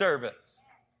Christian service.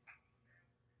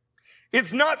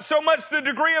 It's not so much the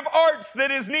degree of arts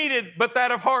that is needed, but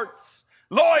that of hearts,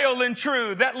 loyal and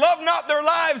true, that love not their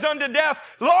lives unto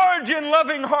death, large and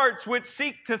loving hearts which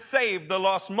seek to save the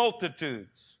lost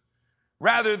multitudes,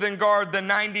 rather than guard the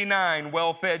 99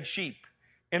 well-fed sheep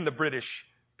in the British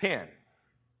pen.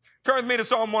 Turn with me to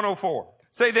Psalm 104.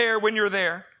 Say there when you're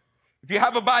there. If you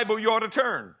have a Bible, you ought to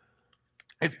turn.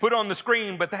 It's put on the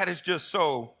screen, but that is just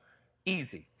so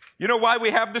easy. You know why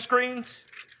we have the screens?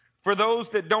 For those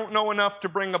that don't know enough to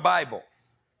bring a Bible.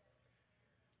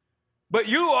 But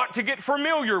you ought to get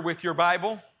familiar with your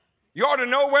Bible. You ought to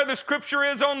know where the scripture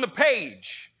is on the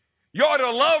page. You ought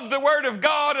to love the Word of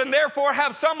God and therefore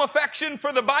have some affection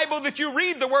for the Bible that you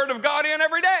read the Word of God in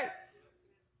every day.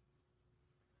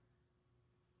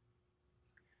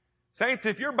 Saints,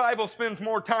 if your Bible spends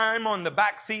more time on the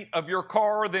back seat of your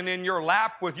car than in your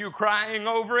lap with you crying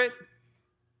over it,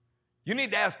 you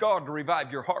need to ask God to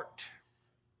revive your heart.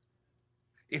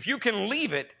 If you can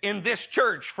leave it in this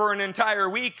church for an entire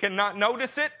week and not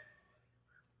notice it,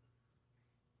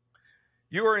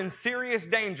 you are in serious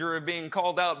danger of being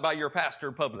called out by your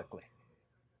pastor publicly.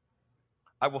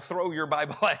 I will throw your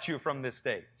Bible at you from this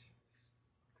stage.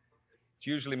 It's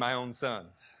usually my own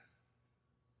son's.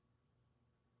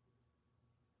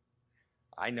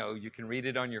 I know you can read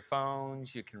it on your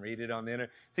phones, you can read it on the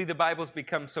internet. See, the Bible's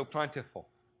become so plentiful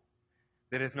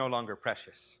that it's no longer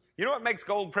precious. You know what makes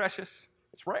gold precious?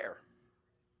 It's rare.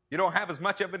 You don't have as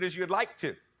much of it as you'd like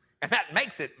to, and that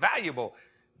makes it valuable.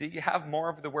 Do you have more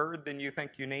of the Word than you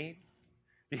think you need?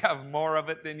 Do you have more of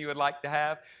it than you would like to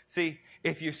have? See,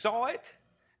 if you saw it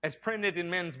as printed in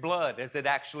men's blood as it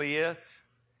actually is,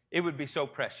 it would be so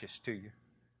precious to you.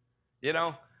 You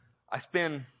know, I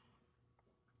spend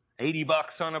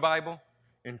 $80 on a Bible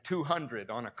and $200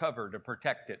 on a cover to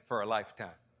protect it for a lifetime.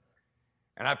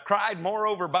 And I've cried more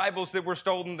over Bibles that were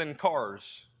stolen than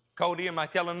cars. Cody, am I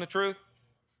telling the truth?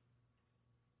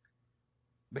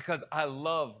 Because I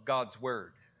love God's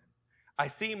Word. I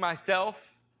see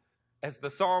myself, as the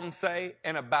Psalms say,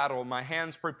 in a battle. My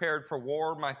hands prepared for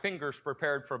war, my fingers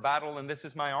prepared for battle, and this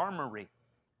is my armory.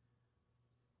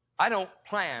 I don't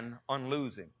plan on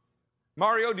losing.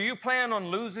 Mario, do you plan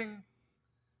on losing?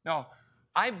 No,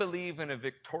 I believe in a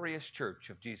victorious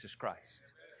church of Jesus Christ.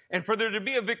 And for there to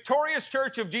be a victorious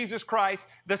church of Jesus Christ,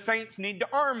 the saints need to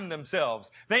arm themselves.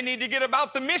 They need to get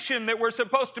about the mission that we're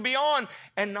supposed to be on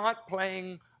and not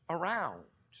playing around,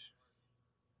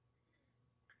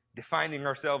 defining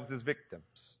ourselves as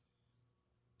victims.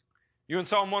 You in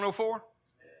Psalm 104?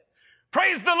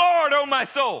 Praise the Lord, O my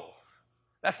soul.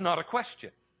 That's not a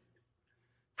question.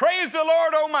 Praise the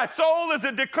Lord, O my soul is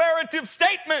a declarative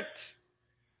statement.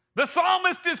 The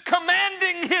psalmist is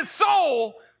commanding his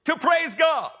soul to praise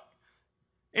God.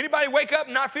 Anybody wake up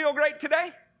and not feel great today?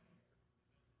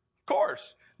 Of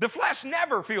course. The flesh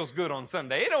never feels good on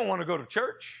Sunday. It don't want to go to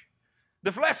church.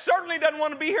 The flesh certainly doesn't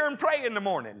want to be here and pray in the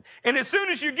morning. And as soon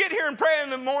as you get here and pray in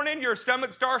the morning, your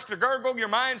stomach starts to gurgle, your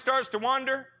mind starts to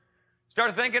wander,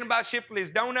 start thinking about Shipley's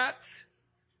donuts.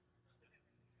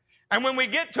 And when we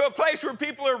get to a place where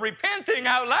people are repenting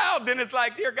out loud, then it's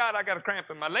like, dear God, I got a cramp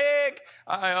in my leg.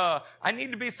 I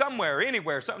need to be somewhere,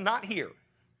 anywhere, not here.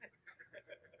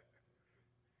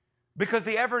 Because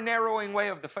the ever-narrowing way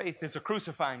of the faith is a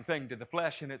crucifying thing to the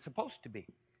flesh, and it's supposed to be.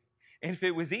 And if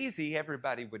it was easy,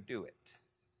 everybody would do it.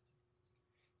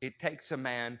 It takes a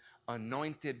man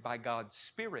anointed by God's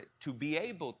Spirit to be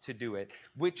able to do it,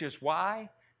 which is why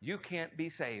you can't be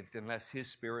saved unless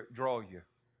His Spirit draw you.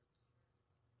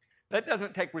 That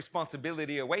doesn't take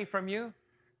responsibility away from you.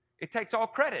 It takes all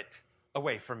credit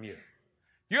away from you.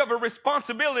 You have a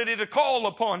responsibility to call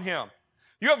upon Him.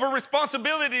 You have a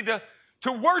responsibility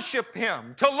to worship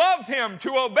Him, to love Him,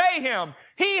 to obey Him.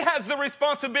 He has the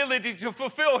responsibility to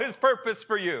fulfill His purpose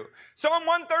for you. Psalm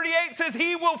 138 says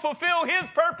He will fulfill His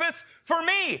purpose for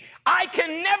me. I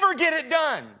can never get it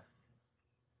done.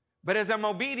 But as I'm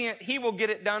obedient, He will get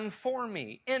it done for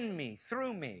me, in me,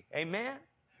 through me. Amen?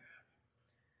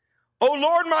 O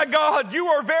Lord my God, You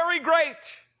are very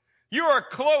great. You are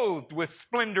clothed with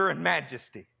splendor and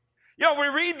majesty. You know, we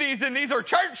read these and these are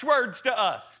church words to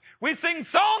us. We sing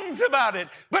songs about it.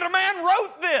 But a man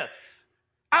wrote this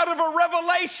out of a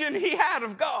revelation he had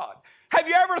of God. Have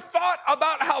you ever thought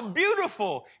about how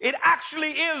beautiful it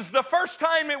actually is the first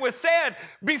time it was said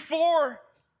before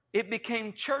it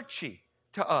became churchy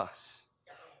to us?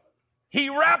 He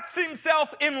wraps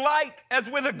himself in light as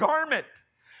with a garment.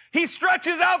 He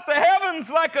stretches out the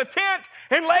heavens like a tent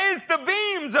and lays the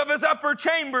beams of his upper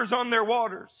chambers on their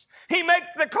waters. He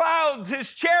makes the clouds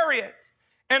his chariot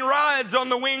and rides on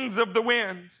the wings of the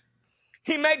wind.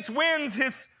 He makes winds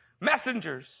his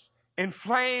messengers and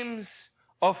flames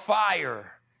of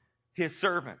fire his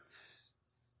servants.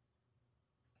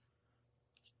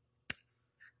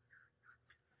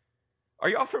 Are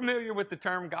y'all familiar with the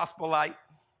term gospel light?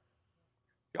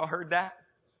 Y'all heard that?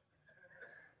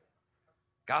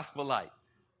 Gospel light.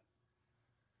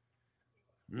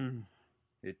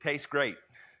 It tastes great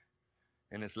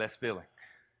and it's less filling.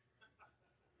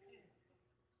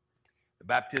 The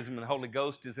baptism of the Holy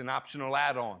Ghost is an optional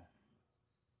add-on.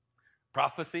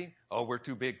 Prophecy, oh, we're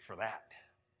too big for that.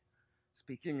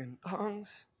 Speaking in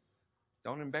tongues,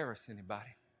 don't embarrass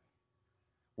anybody.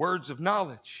 Words of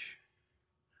knowledge.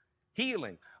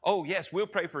 Healing. Oh, yes, we'll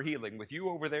pray for healing with you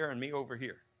over there and me over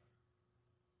here.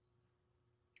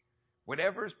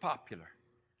 Whatever is popular,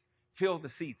 fill the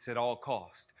seats at all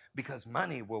cost because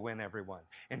money will win everyone.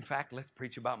 In fact, let's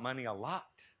preach about money a lot.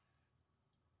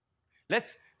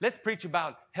 Let's preach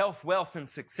about health, wealth, and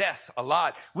success a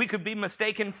lot. We could be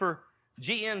mistaken for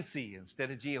GNC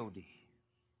instead of GOD.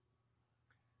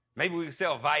 Maybe we could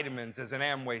sell vitamins as an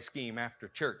Amway scheme after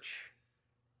church.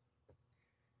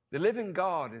 The living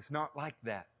God is not like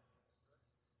that.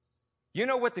 You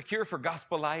know what the cure for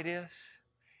gospel light is?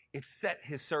 It set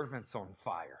his servants on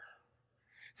fire.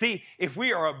 See, if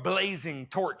we are a blazing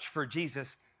torch for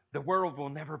Jesus, the world will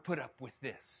never put up with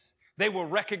this. They will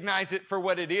recognize it for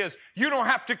what it is. You don't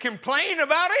have to complain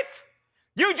about it.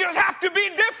 You just have to be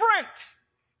different.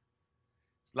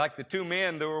 It's like the two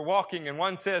men that were walking and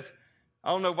one says,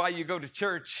 I don't know why you go to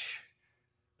church.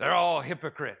 They're all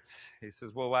hypocrites. He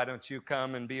says, well, why don't you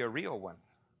come and be a real one?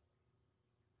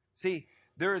 See,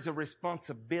 there is a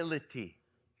responsibility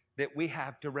that we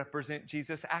have to represent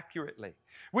Jesus accurately.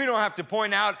 We don't have to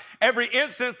point out every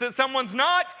instance that someone's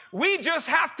not. We just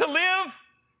have to live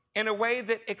in a way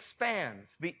that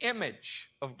expands the image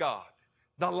of God,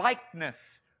 the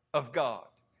likeness of God,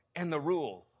 and the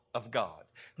rule of God.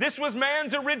 This was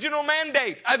man's original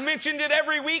mandate. I've mentioned it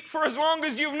every week for as long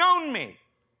as you've known me.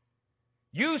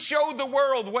 You show the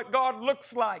world what God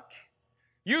looks like.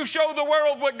 You show the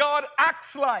world what God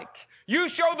acts like. You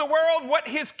show the world what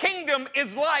his kingdom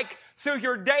is like through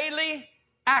your daily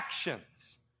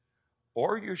actions.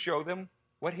 Or you show them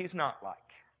what he's not like.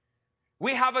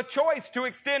 We have a choice to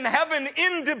extend heaven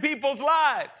into people's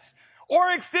lives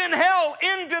or extend hell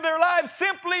into their lives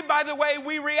simply by the way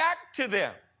we react to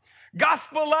them.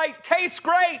 Gospel light tastes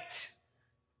great,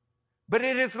 but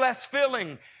it is less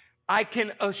filling. I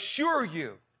can assure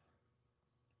you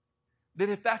that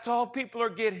if that's all people are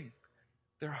getting,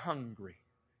 they're hungry.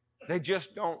 They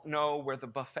just don't know where the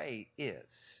buffet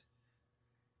is.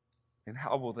 And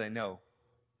how will they know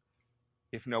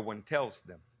if no one tells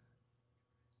them?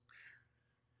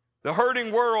 The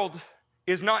hurting world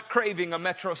is not craving a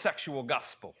metrosexual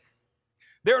gospel.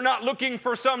 They're not looking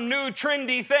for some new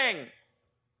trendy thing.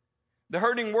 The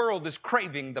hurting world is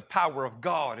craving the power of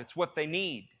God. It's what they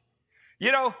need.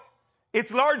 You know,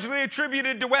 it's largely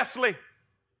attributed to Wesley. He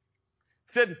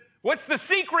said, what's the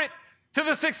secret to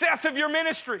the success of your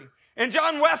ministry? And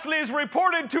John Wesley is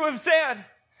reported to have said,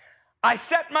 I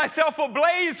set myself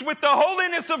ablaze with the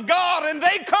holiness of God and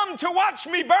they come to watch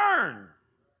me burn.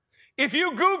 If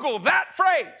you Google that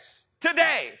phrase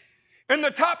today, in the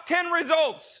top 10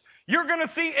 results, you're going to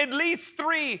see at least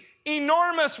 3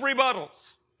 enormous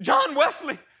rebuttals. John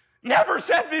Wesley never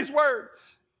said these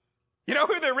words. You know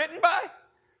who they're written by?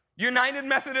 United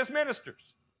Methodist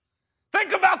ministers.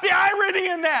 Think about the irony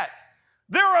in that.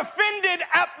 They're offended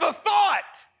at the thought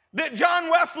that John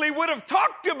Wesley would have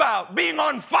talked about being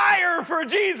on fire for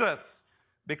Jesus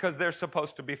because they're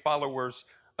supposed to be followers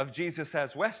of Jesus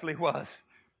as Wesley was,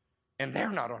 and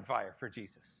they're not on fire for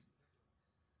Jesus.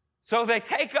 So they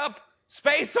take up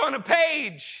space on a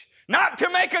page, not to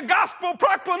make a gospel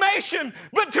proclamation,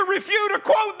 but to refute a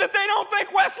quote that they don't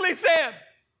think Wesley said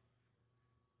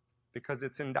because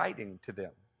it's indicting to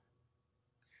them.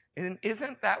 And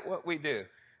isn't that what we do?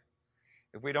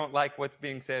 If we don't like what's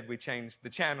being said, we change the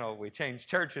channel, we change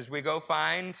churches, we go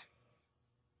find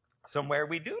somewhere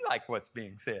we do like what's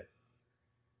being said.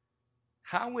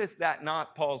 How is that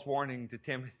not Paul's warning to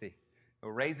Timothy?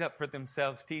 They'll raise up for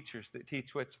themselves teachers that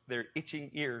teach what their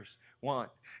itching ears want.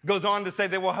 It goes on to say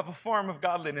they will have a form of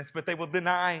godliness, but they will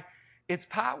deny its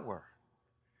power.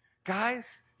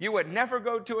 Guys, you would never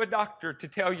go to a doctor to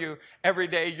tell you every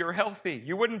day you're healthy.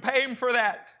 You wouldn't pay him for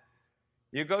that.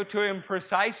 You go to him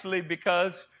precisely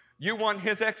because you want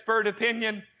his expert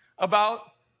opinion about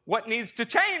what needs to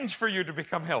change for you to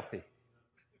become healthy.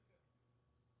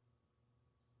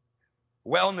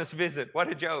 Wellness visit, what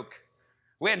a joke.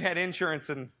 We hadn't had insurance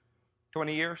in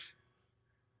 20 years.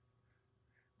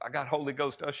 I got Holy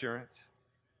Ghost assurance.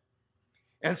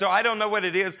 And so I don't know what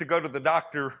it is to go to the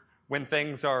doctor when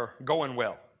things are going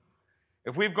well.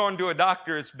 If we've gone to a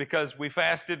doctor, it's because we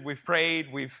fasted, we've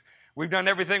prayed, we've done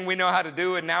everything we know how to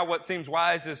do, and now what seems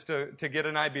wise is to get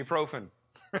an ibuprofen.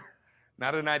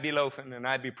 Not an ibuprofen, an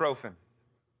ibuprofen.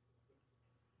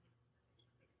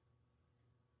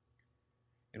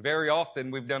 And very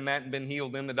often we've done that and been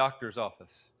healed in the doctor's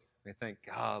office. We think,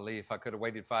 golly, if I could have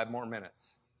waited 5 more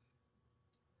minutes,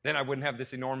 then I wouldn't have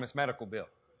this enormous medical bill.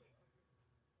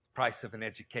 Price of an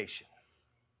education.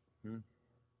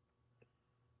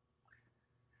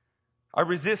 Our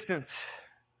resistance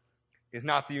is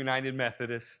not the United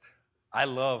Methodist. I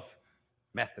love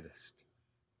Methodist.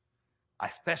 I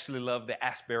especially love the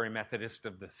Asbury Methodist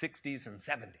of the 60s and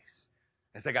 70s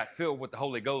as they got filled with the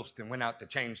Holy Ghost and went out to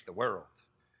change the world.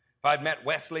 If I'd met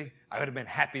Wesley, I would have been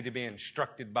happy to be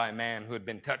instructed by a man who had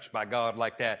been touched by God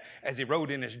like that. As he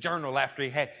wrote in his journal after he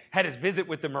had his visit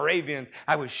with the Moravians,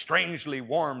 I was strangely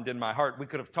warmed in my heart. We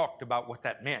could have talked about what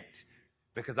that meant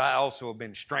because I also have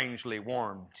been strangely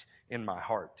warmed in my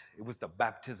heart. It was the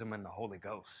baptism in the Holy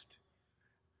Ghost.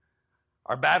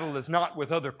 Our battle is not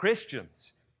with other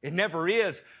Christians. It never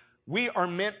is. We are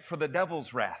meant for the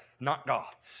devil's wrath, not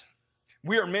God's.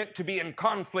 We are meant to be in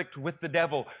conflict with the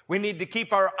devil. We need to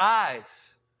keep our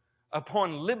eyes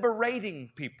upon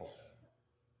liberating people,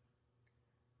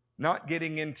 not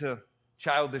getting into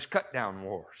childish cut-down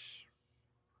wars.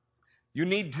 You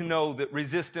need to know that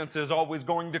resistance is always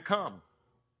going to come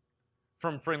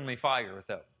from friendly fire,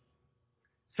 though.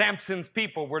 Samson's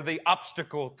people were the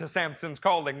obstacle to Samson's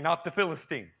calling, not the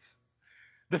Philistines.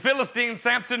 The Philistines,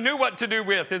 Samson knew what to do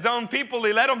with. His own people,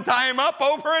 he let them tie him up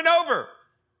over and over.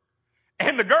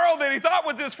 And the girl that he thought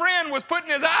was his friend was putting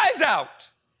his eyes out.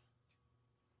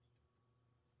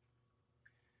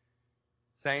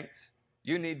 Saints,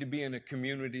 you need to be in a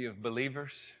community of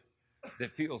believers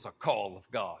that feels a call of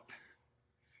God.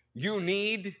 You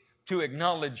need to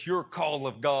acknowledge your call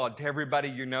of God to everybody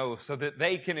you know so that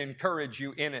they can encourage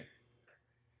you in it.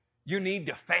 You need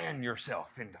to fan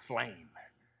yourself into flame.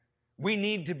 We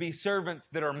need to be servants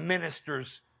that are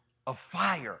ministers of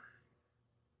fire.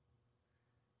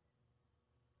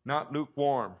 Not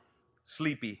lukewarm,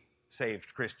 sleepy,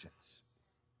 saved Christians.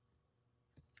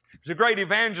 There's a great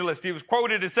evangelist. He was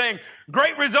quoted as saying,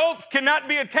 "Great results cannot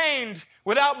be attained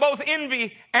without both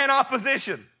envy and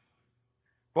opposition."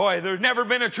 Boy, there's never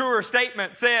been a truer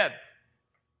statement said.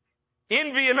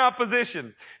 Envy and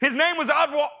opposition. His name was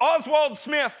Oswald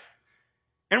Smith.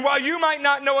 And while you might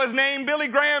not know his name, Billy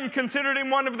Graham considered him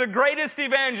one of the greatest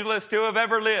evangelists to have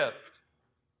ever lived.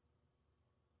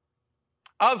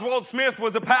 Oswald Smith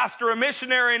was a pastor, a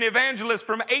missionary, and evangelist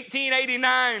from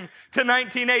 1889 to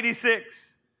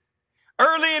 1986.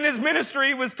 Early in his ministry,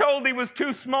 he was told he was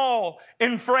too small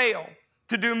and frail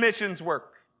to do missions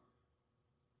work.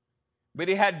 But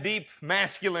he had deep,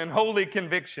 masculine, holy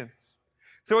convictions.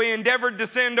 So he endeavored to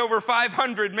send over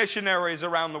 500 missionaries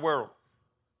around the world.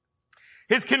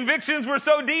 His convictions were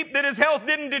so deep that his health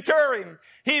didn't deter him.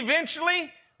 He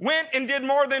eventually went and did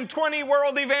more than 20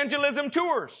 world evangelism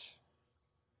tours.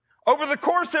 Over the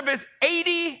course of his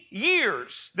 80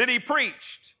 years that he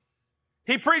preached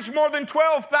more than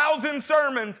 12,000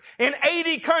 sermons in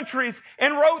 80 countries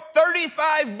and wrote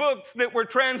 35 books that were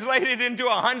translated into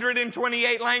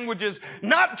 128 languages.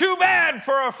 Not too bad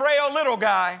for a frail little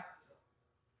guy.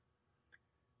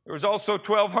 There was also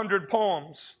 1,200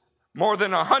 poems, more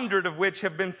than 100 of which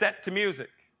have been set to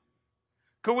music.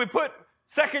 Could we put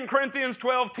 2 Corinthians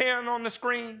 12:10 on the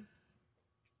screen?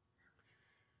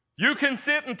 You can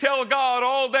sit and tell God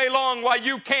all day long why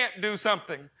you can't do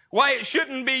something, why it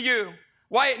shouldn't be you,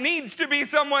 why it needs to be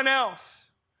someone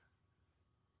else.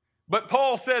 But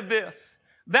Paul said this,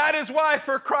 "That is why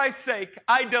for Christ's sake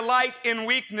I delight in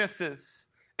weaknesses,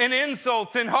 in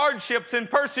insults, in hardships, in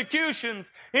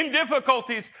persecutions, in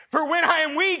difficulties. For when I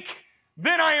am weak,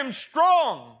 then I am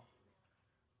strong."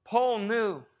 Paul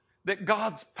knew that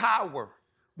God's power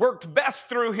worked best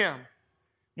through him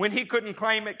when he couldn't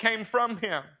claim it came from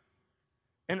him.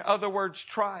 In other words,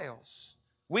 trials,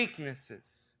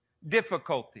 weaknesses,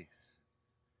 difficulties.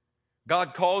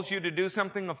 God calls you to do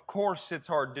something, of course it's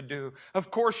hard to do. Of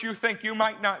course you think you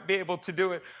might not be able to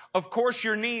do it. Of course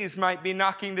your knees might be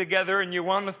knocking together and you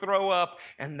want to throw up,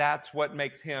 and that's what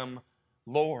makes him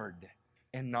Lord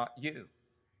and not you.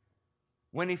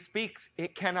 When he speaks,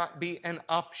 it cannot be an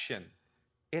option.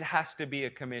 It has to be a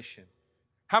commission.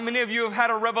 How many of you have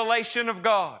had a revelation of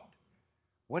God?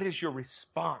 What is your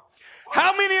response?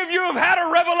 How many of you have had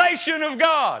a revelation of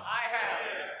God? I have.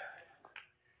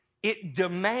 It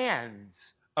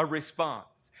demands a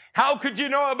response. How could you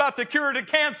know about the cure to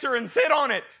cancer and sit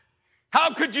on it?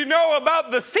 How could you know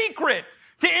about the secret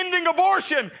to ending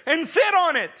abortion and sit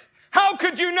on it? How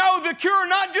could you know the cure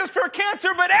not just for cancer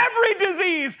but every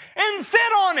disease and sit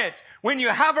on it? When you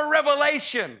have a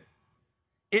revelation,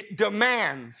 it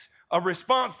demands a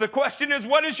response. The question is,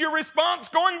 what is your response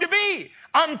going to be?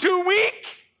 I'm too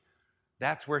weak.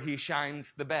 That's where he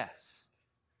shines the best.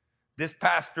 This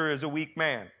pastor is a weak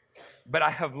man, but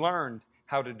I have learned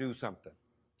how to do something.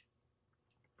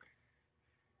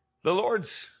 The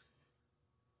Lord's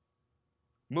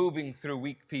moving through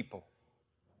weak people.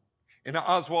 In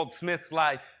Oswald Smith's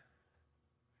life,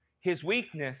 his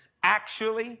weakness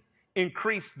actually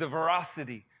increased the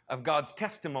veracity of God's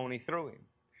testimony through him.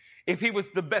 If he was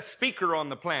the best speaker on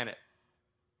the planet,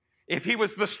 if he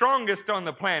was the strongest on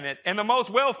the planet and the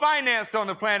most well-financed on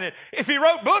the planet, if he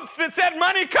wrote books that said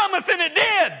money cometh and it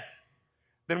did,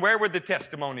 then where would the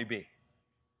testimony be?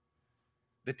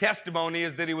 The testimony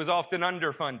is that he was often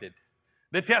underfunded.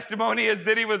 The testimony is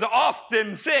that he was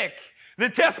often sick. The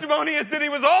testimony is that he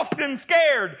was often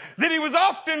scared, that he was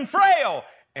often frail,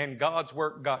 and God's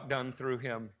work got done through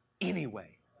him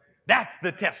anyway. That's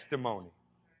the testimony.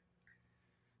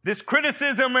 This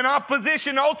criticism and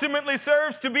opposition ultimately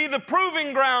serves to be the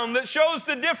proving ground that shows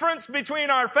the difference between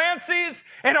our fancies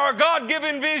and our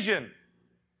God-given vision.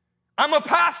 I'm a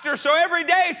pastor, so every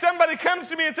day somebody comes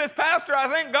to me and says, Pastor, I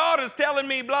think God is telling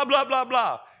me blah, blah, blah,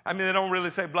 blah. I mean, they don't really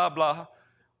say blah, blah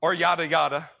or yada,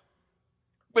 yada,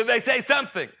 but they say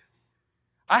something.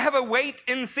 I have a wait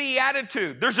and see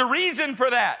attitude. There's a reason for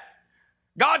that.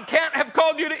 God can't have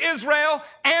called you to Israel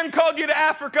and called you to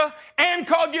Africa and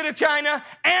called you to China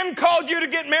and called you to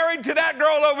get married to that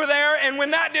girl over there, and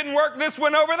when that didn't work, this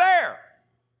one over there.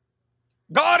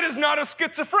 God is not a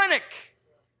schizophrenic.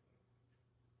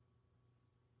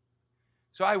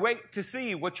 So I wait to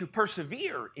see what you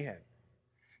persevere in.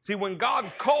 See, when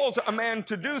God calls a man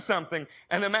to do something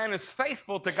and the man is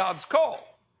faithful to God's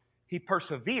call, he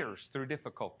perseveres through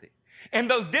difficulty. And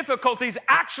those difficulties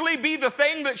actually be the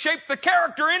thing that shape the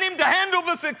character in him to handle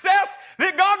the success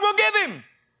that God will give him.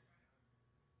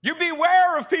 You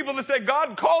beware of people that say,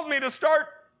 God called me to start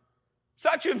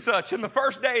such and such, and the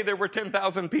first day there were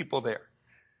 10,000 people there.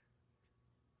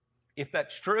 If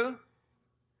that's true,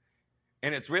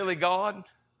 and it's really God,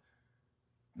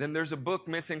 then there's a book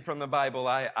missing from the Bible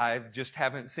I just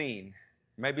haven't seen.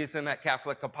 Maybe it's in that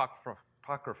Catholic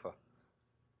Apocrypha.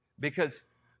 Because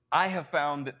I have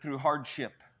found that through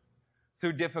hardship,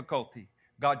 through difficulty,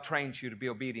 God trains you to be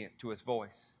obedient to his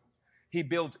voice. He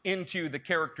builds into you the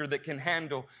character that can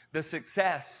handle the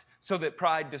success so that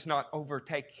pride does not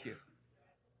overtake you.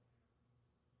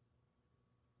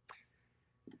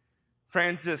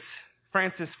 Francis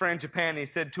Frangipani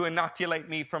said, to inoculate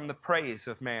me from the praise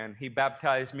of man, he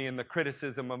baptized me in the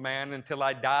criticism of man until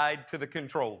I died to the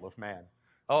control of man.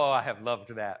 Oh, I have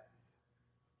loved that.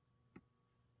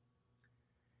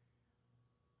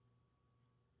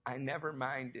 I never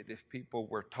minded if people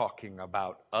were talking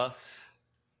about us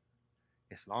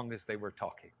as long as they were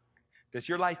talking. Does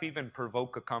your life even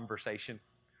provoke a conversation?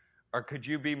 Or could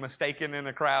you be mistaken in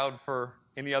a crowd for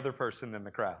any other person in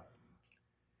the crowd?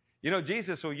 You know,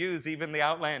 Jesus will use even the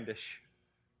outlandish.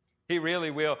 He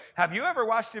really will. Have you ever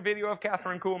watched a video of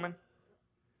Catherine Kuhlman?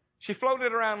 She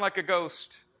floated around like a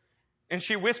ghost, and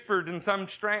she whispered in some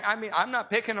strange... I'm not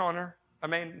picking on her.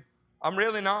 I'm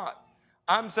really not.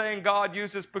 I'm saying God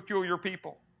uses peculiar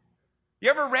people.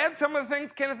 You ever read some of the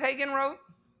things Kenneth Hagin wrote?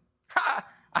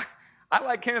 I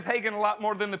like Kenneth Hagin a lot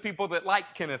more than the people that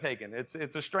like Kenneth Hagin.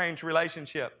 It's a strange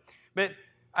relationship. But,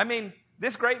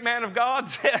 this great man of God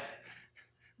said...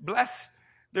 Bless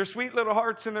their sweet little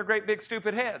hearts and their great big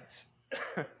stupid heads.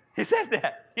 He said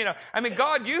that.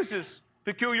 God uses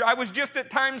peculiar. I was just at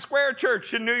Times Square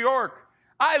Church in New York.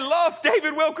 I love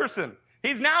David Wilkerson.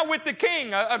 He's now with the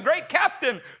king, a great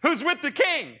captain who's with the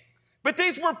king. But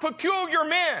these were peculiar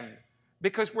men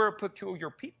because we're a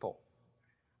peculiar people.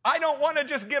 I don't want to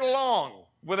just get along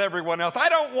with everyone else. I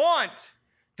don't want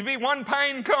to be one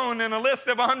pine cone in a list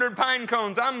of 100 pine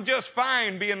cones. I'm just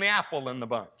fine being the apple in the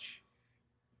bunch.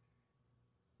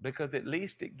 Because at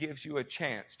least it gives you a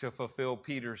chance to fulfill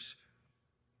Peter's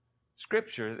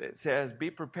scripture that says, be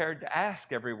prepared to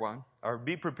ask everyone, or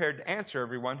be prepared to answer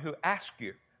everyone who asks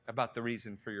you about the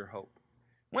reason for your hope.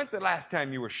 When's the last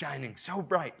time you were shining so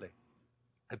brightly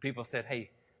that people said,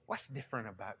 hey, what's different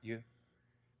about you?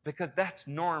 Because that's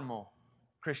normal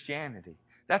Christianity.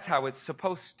 That's how it's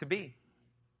supposed to be.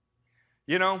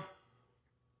 You know,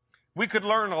 we could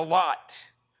learn a lot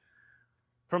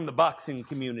from the boxing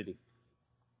community.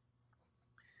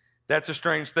 That's a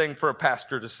strange thing for a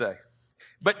pastor to say.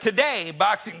 But today,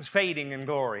 boxing's fading in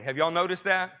glory. Have y'all noticed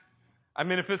that? I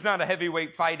mean, if it's not a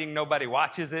heavyweight fighting, nobody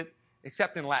watches it,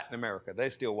 except in Latin America. They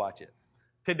still watch it.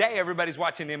 Today, everybody's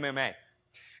watching MMA.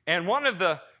 And one of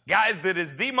the guys that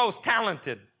is the most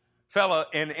talented fella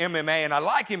in MMA, and I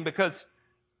like him because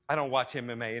I don't watch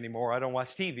MMA anymore. I don't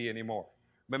watch TV anymore.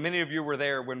 But many of you were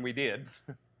there when we did.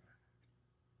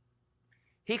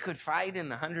 He could fight in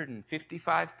the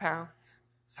 155 pounds.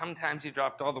 Sometimes he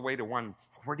dropped all the way to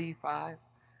 145.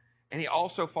 And he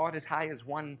also fought as high as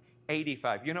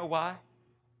 185. You know why?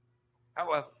 Oh,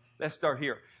 well, let's start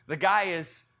here. The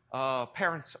guy's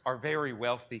parents are very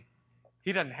wealthy.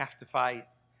 He doesn't have to fight.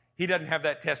 He doesn't have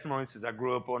that testimony that says, I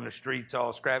grew up on the streets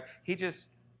all scrap. He just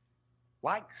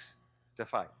likes to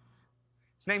fight.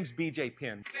 His name's BJ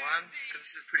Penn. 1, because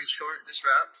this is pretty short, this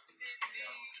wrap.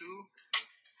 2,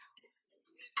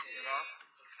 take it off,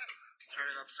 turn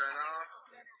it upside down,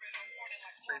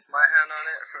 place my hand on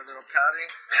it for a little padding.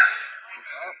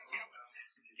 Up.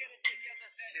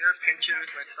 Here, pinch it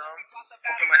with my thumb.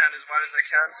 Open my hand as wide as I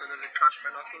can so it doesn't crush my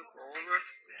knuckles. Go over.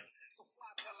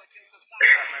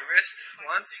 Grab my wrist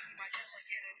once.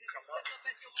 Come up.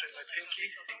 Turn my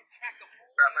pinky.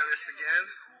 Grab my wrist again.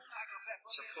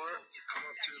 Support. Come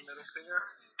up to the middle finger.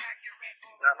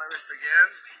 Grab my wrist again.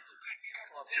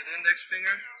 Come up to the index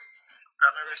finger.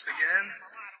 Grab my wrist again.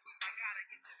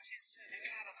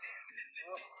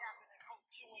 Up.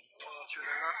 Go through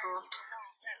the knuckle.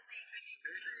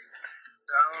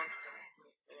 Down.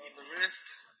 Around the wrist.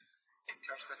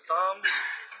 Touch the thumb.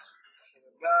 Pull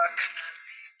it back.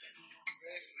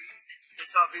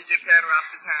 That's how BJ Penn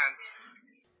wraps his hands.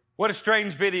 What a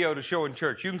strange video to show in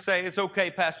church. You can say, it's okay,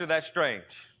 Pastor, that's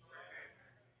strange.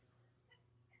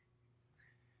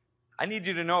 I need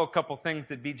you to know a couple things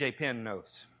that BJ Penn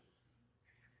knows.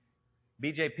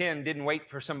 BJ Penn didn't wait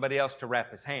for somebody else to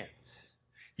wrap his hands.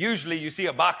 Usually you see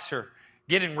a boxer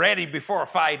getting ready before a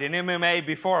fight, in MMA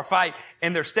before a fight,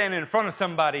 and they're standing in front of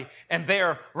somebody and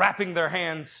they're wrapping their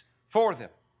hands for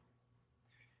them.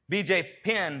 BJ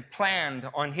Penn planned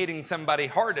on hitting somebody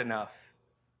hard enough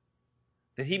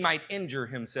that he might injure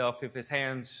himself if his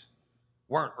hands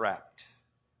weren't wrapped.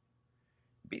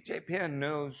 BJ Penn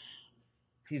knows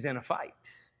he's in a fight.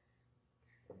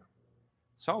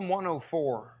 Psalm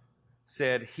 104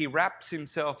 said, he wraps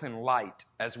himself in light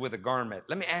as with a garment.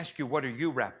 Let me ask you, what are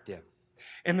you wrapped in?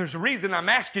 And there's a reason I'm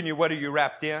asking you, what are you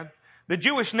wrapped in? The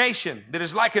Jewish nation that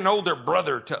is like an older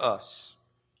brother to us.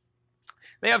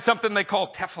 They have something they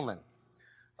call tefillin.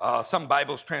 Some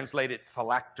Bibles translate it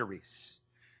phylacteries.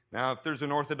 Now, if there's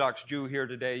an Orthodox Jew here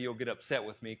today, you'll get upset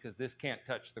with me because this can't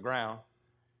touch the ground.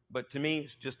 But to me,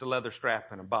 it's just a leather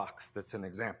strap in a box that's an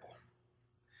example.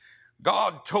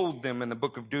 God told them in the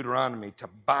book of Deuteronomy to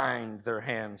bind their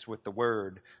hands with the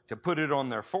word, to put it on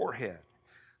their forehead.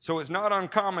 So it's not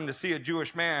uncommon to see a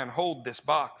Jewish man hold this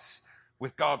box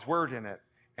with God's word in it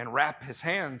and wrap his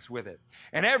hands with it.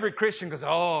 And every Christian goes,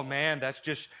 oh man, that's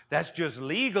just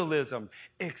legalism.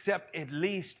 Except at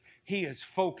least he is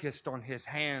focused on his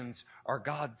hands are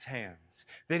God's hands.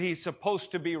 That he's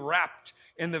supposed to be wrapped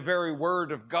in the very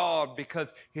word of God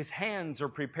because his hands are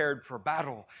prepared for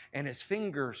battle and his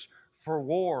fingers for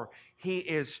war. He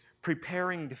is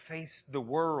preparing to face the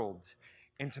world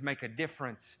and to make a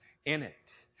difference in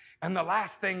it. And the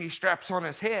last thing he straps on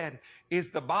his head is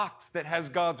the box that has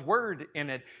God's word in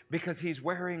it because he's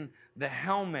wearing the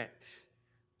helmet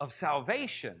of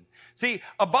salvation. See,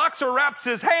 a boxer wraps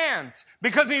his hands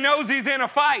because he knows he's in a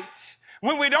fight.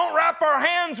 When we don't wrap our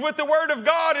hands with the word of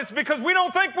God, it's because we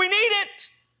don't think we need it.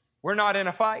 We're not in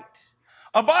a fight.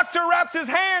 A boxer wraps his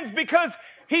hands because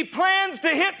he plans to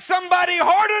hit somebody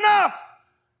hard enough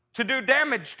to do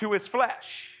damage to his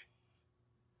flesh.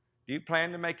 Do you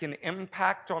plan to make an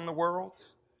impact on the world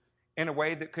in a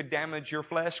way that could damage your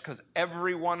flesh? Because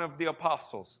every one of the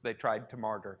apostles they tried to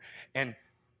martyr. And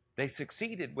they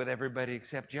succeeded with everybody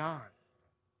except John.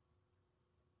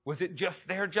 Was it just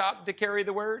their job to carry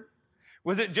the word?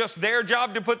 Was it just their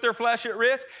job to put their flesh at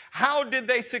risk? How did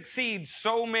they succeed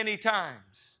so many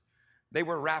times? They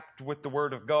were wrapped with the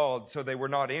word of God so they were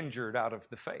not injured out of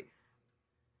the faith.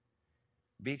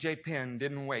 BJ Penn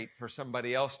didn't wait for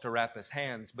somebody else to wrap his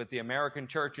hands, but the American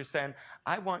church is saying,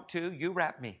 I want to, you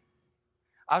wrap me.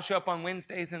 I'll show up on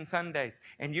Wednesdays and Sundays.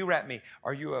 And you rap me,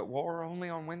 are you at war only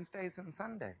on Wednesdays and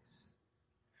Sundays?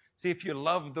 See, if you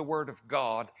love the Word of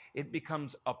God, it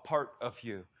becomes a part of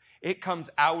you. It comes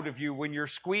out of you when you're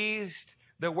squeezed.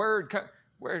 The Word,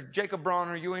 where Jacob Braun,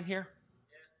 are you in here?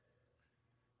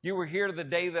 You were here the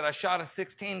day that I shot a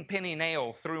 16-penny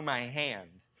nail through my hand.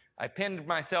 I pinned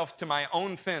myself to my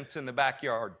own fence in the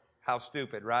backyard. How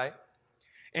stupid, right?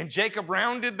 And Jacob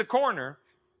rounded the corner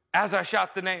as I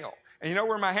shot the nail. And you know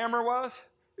where my hammer was?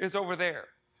 It's over there.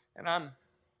 And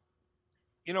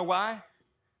you know why?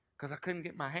 Because I couldn't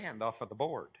get my hand off of the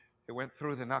board. It went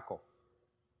through the knuckle.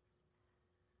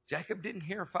 Jacob didn't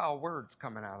hear foul words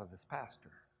coming out of this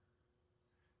pastor.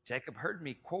 Jacob heard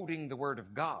me quoting the Word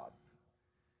of God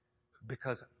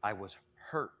because I was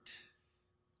hurt.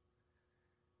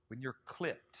 When you're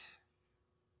clipped,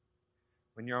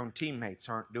 when your own teammates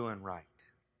aren't doing right,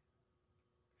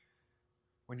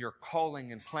 when your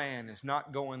calling and plan is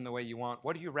not going the way you want,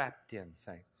 what are you wrapped in,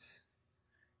 saints?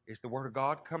 Is the Word of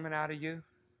God coming out of you?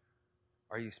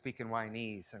 Or are you speaking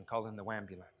whinese and calling the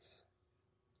ambulance?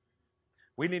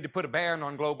 We need to put a ban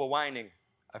on global whining.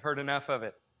 I've heard enough of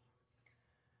it.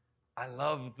 I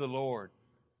love the Lord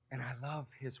and I love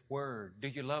His Word. Do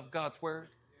you love God's Word?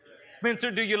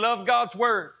 Spencer, do you love God's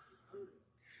Word?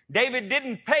 David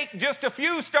didn't take just a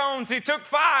few stones, he took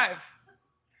 5.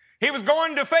 He was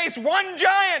going to face one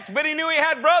giant, but he knew he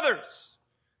had brothers.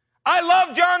 I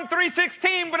love John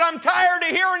 3:16, but I'm tired of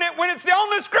hearing it when it's the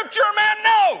only scripture a man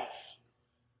knows.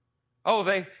 Oh,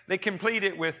 they complete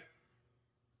it with,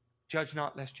 judge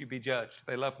not lest you be judged.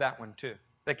 They love that one too.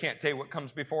 They can't tell you what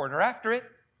comes before it or after it,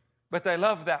 but they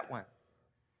love that one.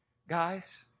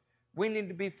 Guys, we need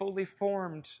to be fully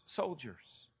formed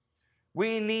soldiers.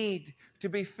 We need to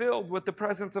be filled with the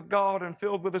presence of God and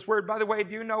filled with His Word. By the way,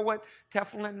 do you know what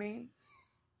Tefillin means?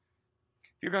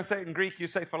 If you're going to say it in Greek, you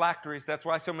say phylacteries. That's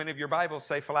why so many of your Bibles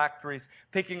say phylacteries,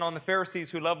 picking on the Pharisees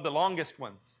who loved the longest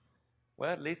ones. Well,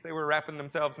 at least they were wrapping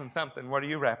themselves in something. What are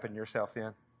you wrapping yourself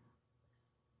in?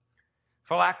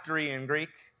 Phylactery in Greek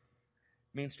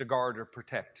means to guard or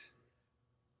protect.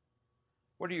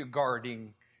 What are you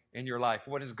guarding in your life?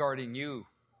 What is guarding you?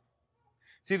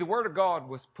 See, the Word of God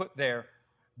was put there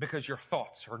because your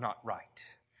thoughts are not right.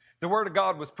 The Word of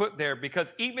God was put there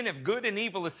because even if good and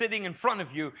evil is sitting in front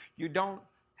of you, you don't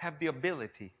have the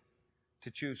ability to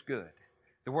choose good.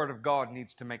 The Word of God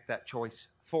needs to make that choice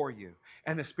for you,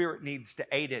 and the Spirit needs to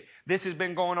aid it. This has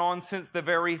been going on since the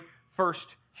very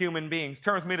first human beings.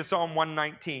 Turn with me to Psalm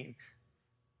 119.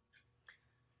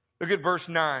 Look at verse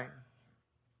 9.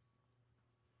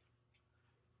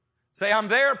 Say, I'm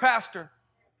there, Pastor.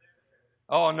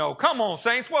 Oh, no. Come on,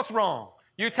 saints. What's wrong?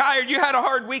 You tired? You had a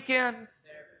hard weekend?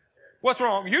 What's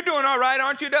wrong? You're doing all right,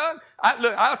 aren't you, Doug?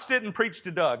 I'll sit and preach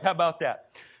to Doug. How about that?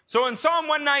 So in Psalm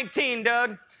 119,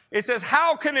 Doug, it says,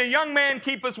 how can a young man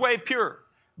keep his way pure?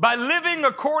 By living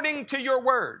according to your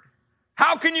word.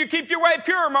 How can you keep your way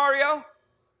pure, Mario?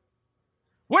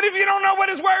 What if you don't know what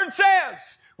His Word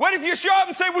says? What if you show up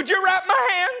and say, would you wrap my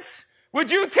hands?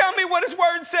 Would you tell me what His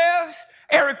Word says?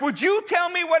 Eric, would you tell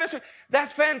me what is...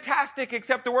 That's fantastic,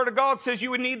 except the Word of God says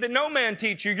you would need that no man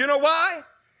teach you. You know why?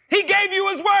 He gave you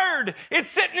His Word. It's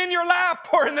sitting in your lap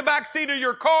or in the back seat of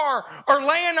your car or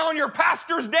laying on your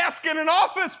pastor's desk in an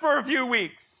office for a few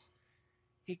weeks.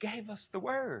 He gave us the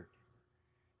Word.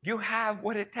 You have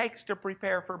what it takes to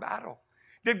prepare for battle.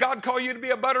 Did God call you to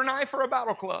be a butter knife or a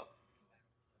battle club?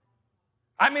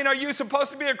 I mean, are you supposed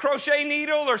to be a crochet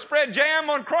needle or spread jam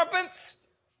on crumpets?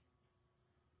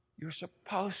 You're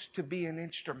supposed to be an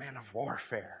instrument of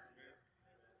warfare.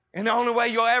 And the only way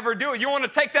you'll ever do it, you want to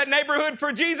take that neighborhood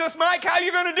for Jesus, Mike? How are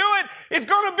you going to do it? It's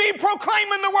going to be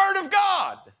proclaiming the Word of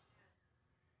God.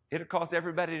 It'll cause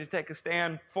everybody to take a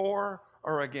stand for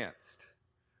or against.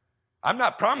 I'm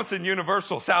not promising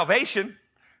universal salvation.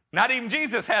 Not even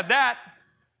Jesus had that.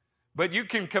 But you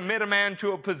can commit a man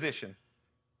to a position.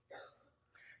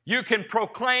 You can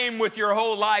proclaim with your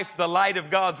whole life the light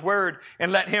of God's Word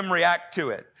and let Him react to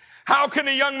it. How can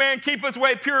a young man keep his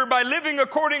way pure? By living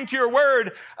according to your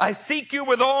word. I seek you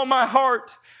with all my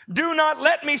heart. Do not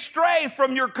let me stray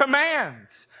from your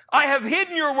commands. I have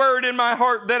hidden your word in my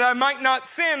heart that I might not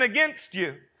sin against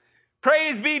you.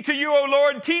 Praise be to you, O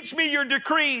Lord. Teach me your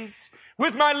decrees.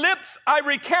 With my lips I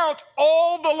recount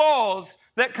all the laws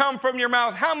that come from your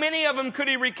mouth. How many of them could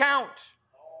he recount?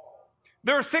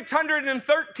 There are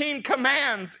 613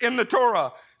 commands in the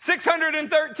Torah.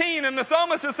 613. And the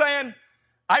psalmist is saying,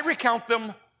 I recount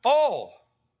them all.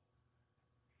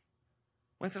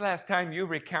 When's the last time you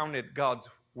recounted God's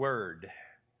word?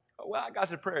 Oh, well, I got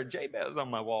the prayer of Jabez on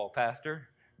my wall, Pastor.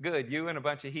 Good, you and a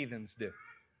bunch of heathens do.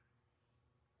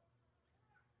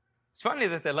 It's funny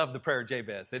that they love the prayer of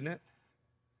Jabez, isn't it?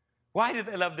 Why do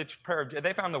they love the prayer of Jabez?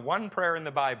 They found the one prayer in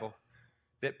the Bible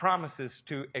that promises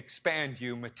to expand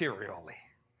you materially.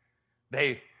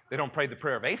 They don't pray the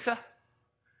prayer of Asa.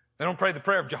 They don't pray the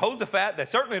prayer of Jehoshaphat. They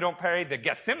certainly don't pray the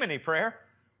Gethsemane prayer.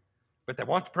 But they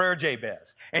want the prayer of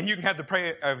Jabez. And you can have the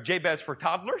prayer of Jabez for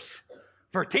toddlers,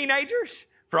 for teenagers,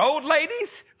 for old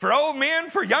ladies, for old men,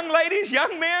 for young ladies,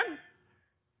 young men.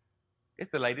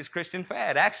 It's the latest Christian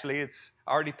fad. Actually, it's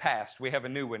already passed. We have a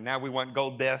new one. Now we want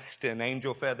gold dust and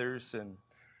angel feathers and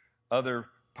other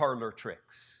parlor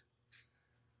tricks.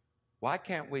 Why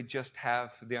can't we just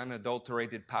have the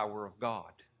unadulterated power of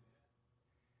God?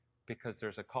 Because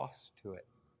there's a cost to it.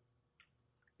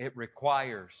 It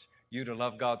requires you to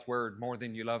love God's word more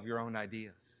than you love your own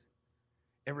ideas.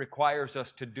 It requires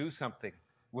us to do something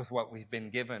with what we've been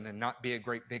given and not be a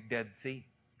great big Dead Sea.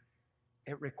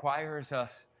 It requires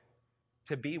us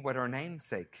to be what our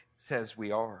namesake says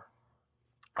we are.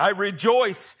 I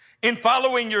rejoice in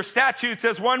following your statutes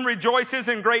as one rejoices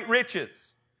in great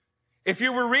riches. If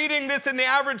you were reading this in the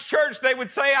average church, they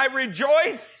would say, I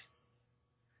rejoice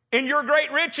in your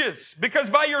great riches because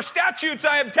by your statutes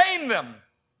I obtained them.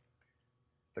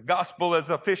 The gospel is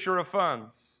a fisher of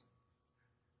funds.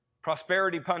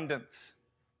 Prosperity pundits.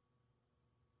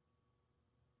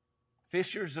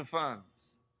 Fishers of funds.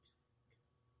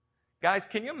 Guys,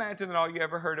 can you imagine that all you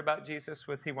ever heard about Jesus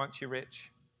was he wants you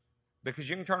rich? Because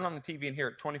you can turn on the TV and hear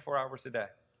it 24 hours a day.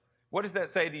 What does that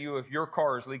say to you if your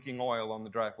car is leaking oil on the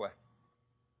driveway?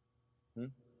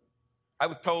 I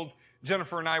was told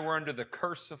Jennifer and I were under the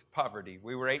curse of poverty.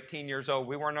 We were 18 years old.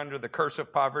 We weren't under the curse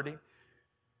of poverty.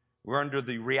 We were under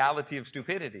the reality of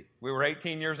stupidity. We were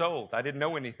 18 years old. I didn't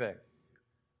know anything.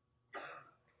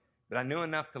 But I knew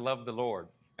enough to love the Lord.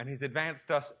 And he's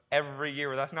advanced us every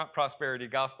year. That's not prosperity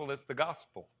gospel, it's the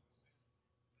gospel.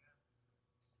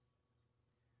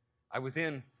 I was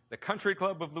in the country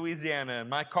club of Louisiana, and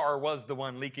my car was the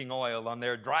one leaking oil on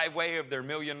their driveway of their $1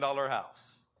 million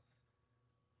house.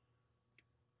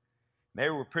 They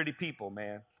were pretty people,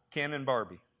 man. Ken and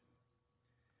Barbie.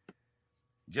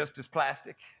 Just as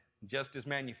plastic, just as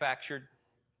manufactured.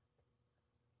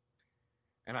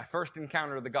 And I first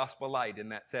encountered the gospel light in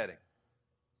that setting.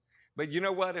 But you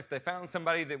know what? If they found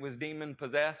somebody that was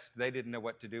demon-possessed, they didn't know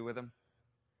what to do with them.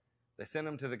 They sent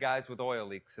them to the guys with oil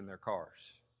leaks in their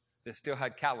cars that still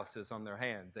had calluses on their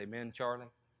hands. Amen, Charlie?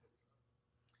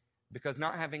 Because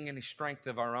not having any strength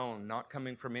of our own, not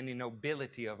coming from any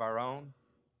nobility of our own,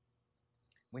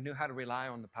 we knew how to rely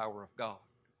on the power of God.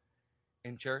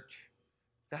 In church,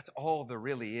 that's all there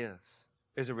really is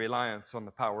a reliance on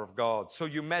the power of God. So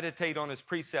you meditate on his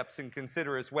precepts and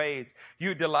consider his ways.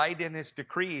 You delight in his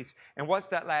decrees. And what's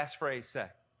that last phrase say?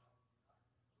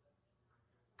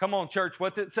 Come on, church,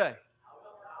 what's it say?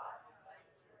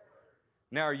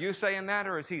 Now, are you saying that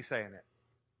or is he saying it?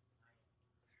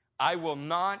 I will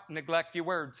not neglect your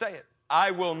word. Say it.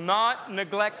 I will not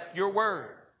neglect your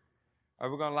word. Are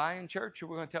we going to lie in church or are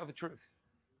we going to tell the truth?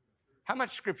 How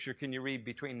much scripture can you read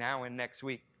between now and next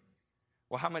week?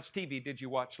 Well, how much TV did you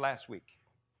watch last week?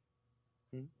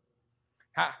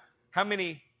 How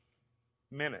many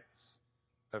minutes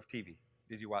of TV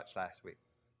did you watch last week?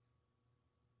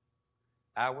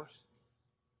 Hours?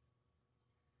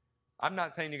 I'm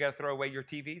not saying you got to throw away your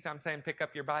TVs. I'm saying pick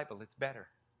up your Bible. It's better.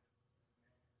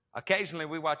 Occasionally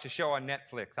we watch a show on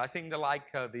Netflix. I seem to like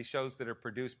these shows that are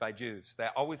produced by Jews. They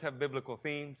always have biblical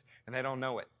themes and they don't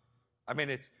know it. I mean,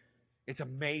 it's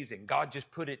amazing. God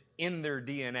just put it in their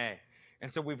DNA.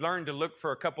 And so we've learned to look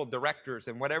for a couple directors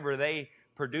and whatever they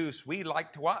produce, we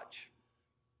like to watch.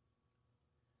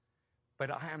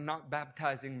 But I am not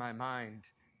baptizing my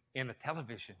mind in a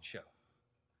television show.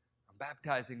 I'm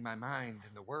baptizing my mind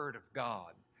in the Word of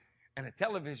God. And a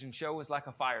television show is like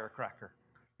a firecracker.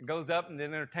 It goes up and it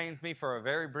entertains me for a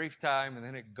very brief time and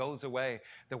then it goes away.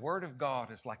 The Word of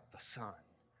God is like the sun.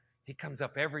 He comes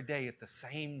up every day at the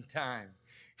same time.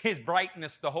 His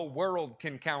brightness the whole world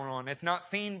can count on. It's not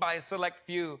seen by a select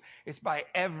few. It's by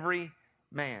every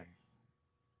man.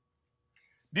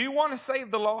 Do you want to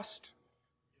save the lost?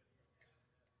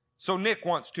 So Nick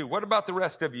wants to. What about the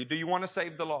rest of you? Do you want to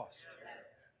save the lost?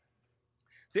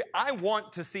 See, I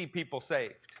want to see people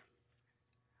saved.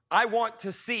 I want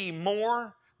to see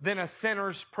more than a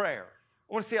sinner's prayer.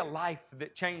 I want to see a life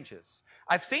that changes.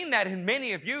 I've seen that in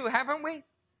many of you, haven't we?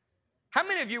 How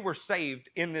many of you were saved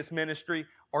in this ministry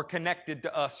or connected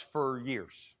to us for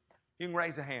years? You can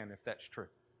raise a hand if that's true.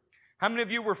 How many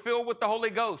of you were filled with the Holy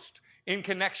Ghost in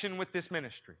connection with this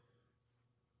ministry?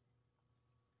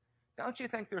 Don't you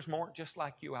think there's more just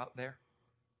like you out there?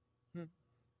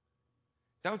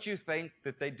 Don't you think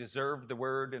that they deserve the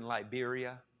word in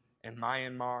Liberia and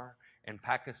Myanmar and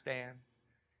Pakistan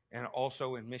and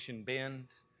also in Mission Bend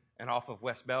and off of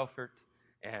West Belfort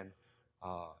and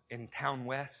in Town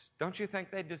West. Don't you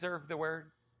think they deserve the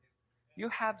word? You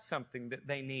have something that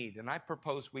they need, and I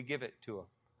propose we give it to them.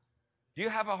 Do you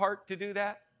have a heart to do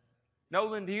that?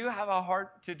 Nolan, do you have a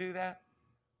heart to do that?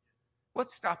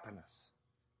 What's stopping us?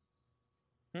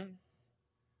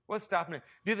 What's stopping us?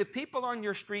 Do the people on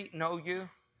your street know you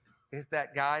as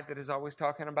that guy that is always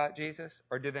talking about Jesus,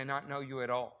 or do they not know you at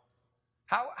all?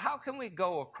 How can we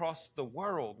go across the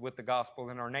world with the gospel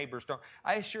and our neighbors don't?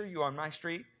 I assure you, on my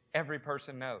street, every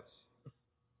person knows.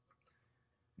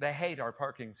 They hate our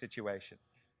parking situation.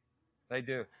 They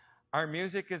do. Our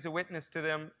music is a witness to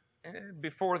them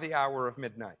before the hour of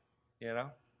midnight, you know.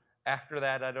 After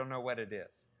that, I don't know what it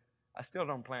is. I still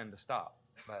don't plan to stop.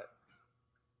 But,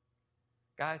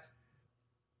 guys,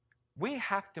 we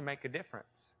have to make a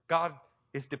difference. God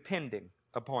is depending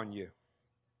upon you.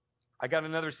 I got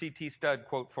another C.T. Studd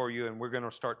quote for you, and we're going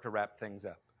to start to wrap things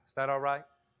up. Is that all right?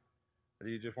 Or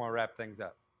do you just want to wrap things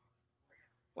up?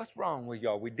 What's wrong with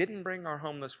y'all? We didn't bring our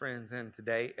homeless friends in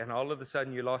today, and all of a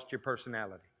sudden you lost your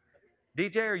personality.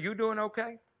 DJ, are you doing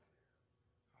okay?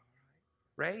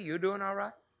 Ray, you doing all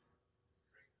right?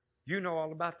 You know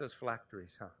all about those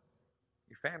phylacteries, huh?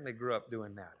 Your family grew up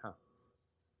doing that, huh?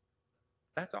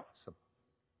 That's awesome.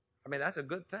 I mean, that's a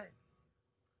good thing.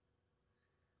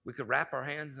 We could wrap our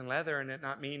hands in leather and it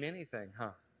not mean anything,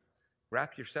 huh?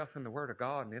 Wrap yourself in the Word of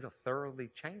God and it'll thoroughly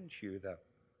change you, though.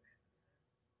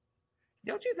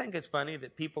 Don't you think it's funny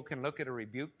that people can look at a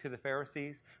rebuke to the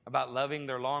Pharisees about loving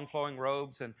their long flowing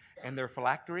robes and their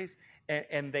phylacteries,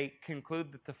 and they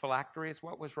conclude that the phylactery is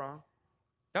what was wrong?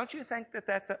 Don't you think that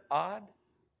that's odd?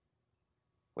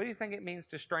 What do you think it means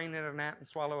to strain at a gnat and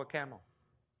swallow a camel?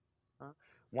 Huh?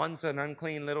 One's an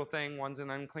unclean little thing, one's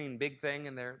an unclean big thing,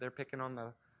 and they're picking on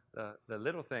the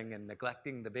little thing and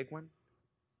neglecting the big one.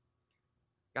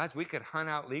 Guys, we could hunt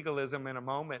out legalism in a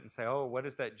moment and say, oh, what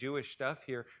is that Jewish stuff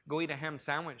here? Go eat a ham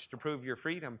sandwich to prove your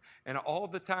freedom. And all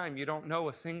the time, you don't know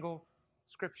a single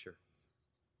scripture.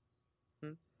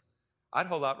 I'd a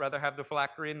whole lot rather have the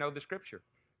phylactery and know the scripture.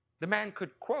 The man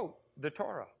could quote the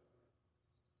Torah.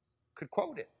 Could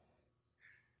quote it.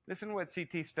 Listen to what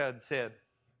C.T. Studd said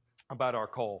about our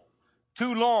call.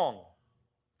 Too long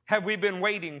have we been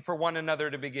waiting for one another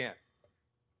to begin.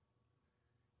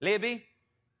 Libby,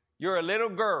 you're a little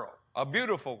girl, a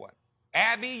beautiful one.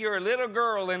 Abby, you're a little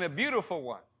girl and a beautiful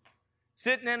one,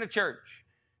 sitting in a church.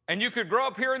 And you could grow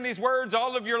up hearing these words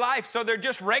all of your life, so they're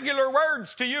just regular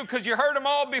words to you because you heard them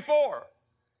all before.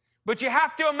 But you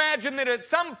have to imagine that at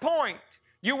some point,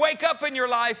 you wake up in your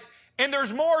life and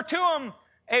there's more to them,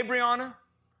 Abriana.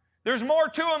 There's more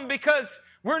to them because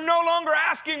we're no longer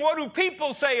asking what do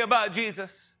people say about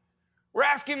Jesus. We're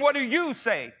asking what do you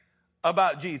say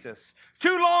about Jesus.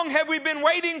 Too long have we been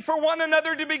waiting for one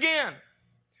another to begin.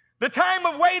 The time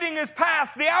of waiting is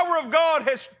past. The hour of God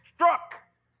has struck.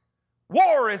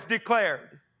 War is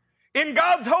declared. In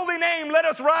God's holy name, let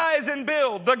us rise and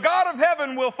build. The God of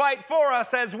heaven will fight for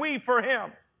us as we for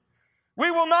Him. We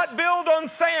will not build on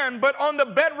sand, but on the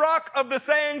bedrock of the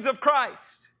sayings of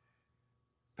Christ.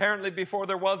 Apparently, before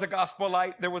there was a gospel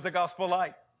light, there was a gospel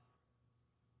light.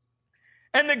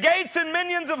 And the gates and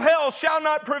minions of hell shall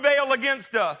not prevail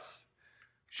against us.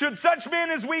 Should such men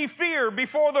as we fear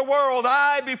before the world,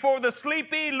 aye, before the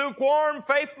sleepy, lukewarm,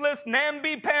 faithless,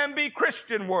 namby-pamby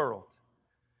Christian world,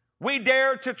 we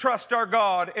dare to trust our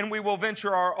God and we will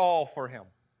venture our all for Him.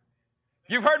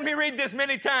 You've heard me read this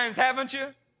many times, haven't you?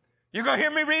 You're going to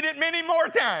hear me read it many more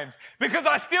times because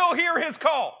I still hear His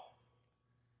call.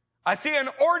 I see an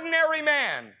ordinary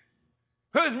man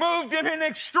who's moved in an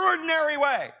extraordinary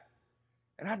way.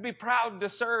 And I'd be proud to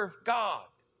serve God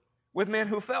with men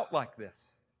who felt like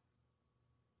this.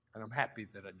 And I'm happy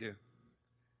that I do.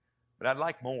 But I'd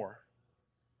like more.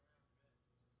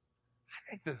 I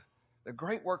think the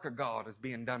great work of God is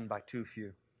being done by too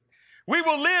few. We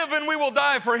will live and we will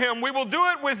die for Him. We will do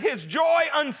it with His joy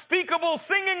unspeakable,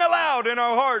 singing aloud in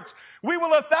our hearts. We will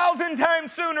 1,000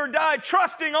 times sooner die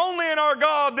trusting only in our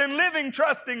God than living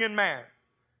trusting in man.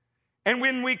 And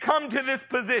when we come to this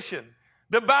position,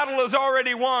 the battle is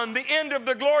already won. The end of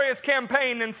the glorious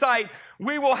campaign in sight.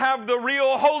 We will have the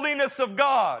real holiness of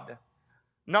God,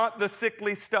 not the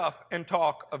sickly stuff and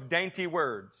talk of dainty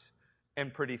words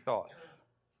and pretty thoughts.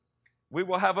 We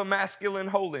will have a masculine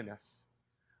holiness,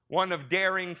 one of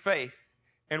daring faith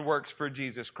and works for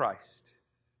Jesus Christ.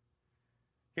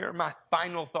 Here are my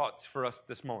final thoughts for us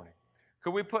this morning.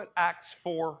 Could we put Acts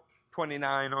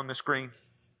 4:29 on the screen?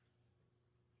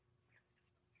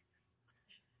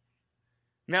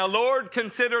 Now, Lord,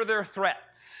 consider their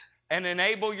threats and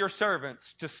enable your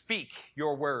servants to speak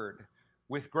your word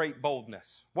with great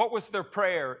boldness. What was their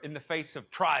prayer in the face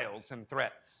of trials and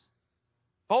threats?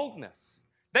 Boldness.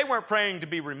 They weren't praying to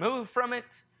be removed from it.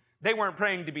 They weren't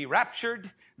praying to be raptured.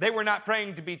 They were not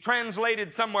praying to be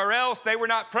translated somewhere else. They were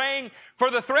not praying for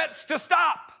the threats to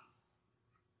stop.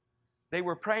 They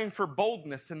were praying for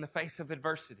boldness in the face of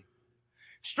adversity.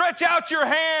 Stretch out your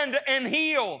hand and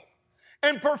heal,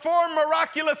 and perform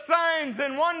miraculous signs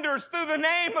and wonders through the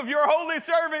name of your holy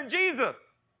servant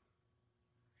Jesus.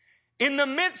 In the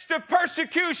midst of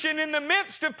persecution, in the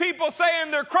midst of people saying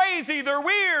they're crazy, they're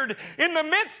weird, in the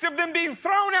midst of them being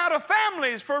thrown out of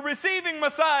families for receiving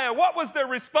Messiah, what was their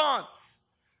response?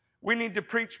 We need to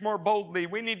preach more boldly.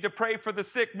 We need to pray for the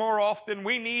sick more often.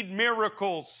 We need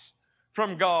miracles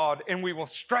from God, and we will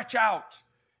stretch out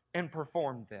and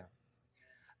perform them.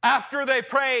 After they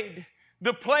prayed,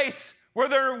 the place where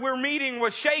they were meeting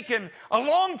was shaken. A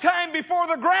long time before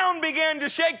the ground began to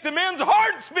shake, the men's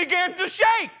hearts began to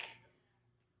shake.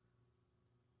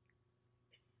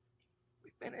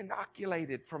 Been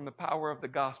inoculated from the power of the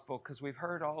gospel because we've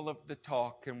heard all of the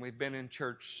talk and we've been in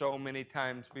church so many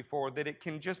times before that it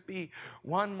can just be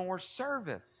one more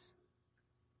service.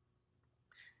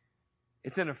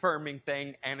 It's an affirming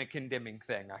thing and a condemning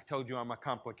thing. I told you I'm a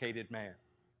complicated man.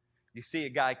 You see a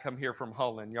guy come here from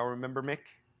Holland. Y'all remember Mick?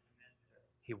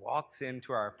 He walks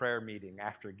into our prayer meeting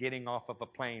after getting off of a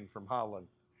plane from Holland.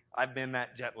 I've been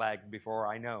that jet lagged before,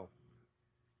 I know.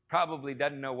 Probably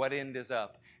doesn't know what end is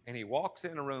up. And he walks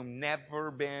in a room, never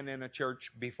been in a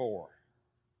church before.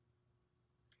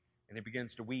 And he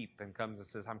begins to weep and comes and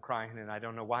says, I'm crying and I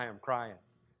don't know why I'm crying.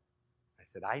 I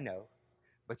said, I know.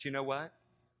 But you know what?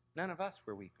 None of us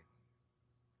were weeping.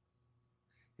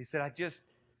 He said, I just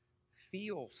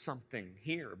feel something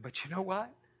here. But you know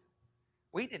what?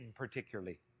 We didn't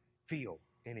particularly feel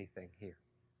anything here.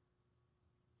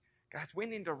 Guys, we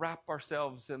need to wrap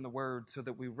ourselves in the Word so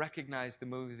that we recognize the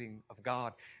moving of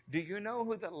God. Do you know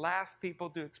who the last people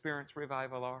to experience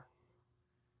revival are?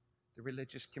 The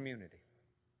religious community.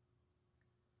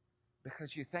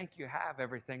 Because you think you have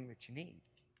everything that you need.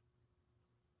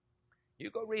 You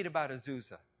go read about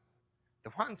Azusa.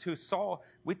 The ones who saw,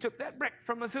 we took that brick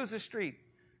from Azusa Street.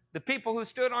 The people who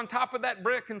stood on top of that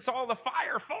brick and saw the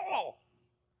fire fall.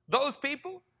 Those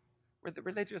people were the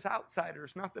religious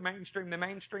outsiders, not the mainstream. The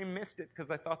mainstream missed it because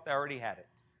they thought they already had it.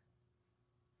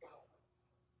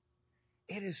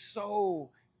 It is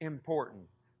so important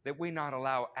that we not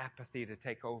allow apathy to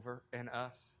take over in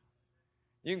us.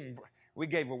 We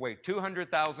gave away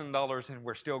 $200,000 and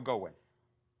we're still going.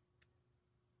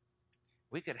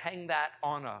 We could hang that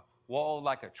on a wall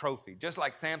like a trophy, just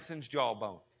like Samson's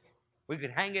jawbone. We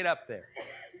could hang it up there.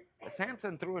 But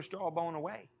Samson threw his jawbone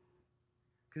away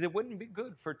because it wouldn't be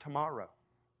good for tomorrow.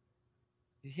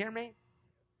 You hear me?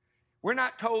 We're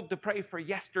not told to pray for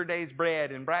yesterday's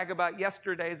bread and brag about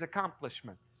yesterday's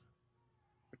accomplishments.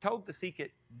 We're told to seek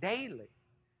it daily.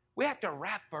 We have to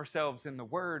wrap ourselves in the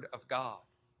Word of God.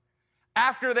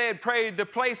 After they had prayed, the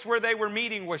place where they were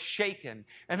meeting was shaken,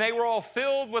 and they were all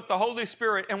filled with the Holy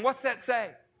Spirit. And what's that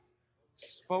say?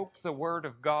 Spoke the Word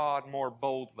of God more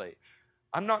boldly.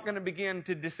 I'm not going to begin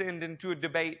to descend into a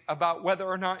debate about whether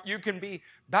or not you can be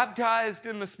baptized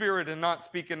in the Spirit and not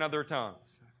speak in other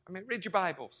tongues. I mean, read your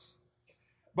Bibles.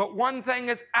 But one thing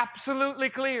is absolutely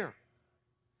clear.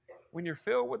 When you're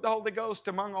filled with the Holy Ghost,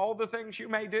 among all the things you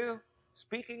may do,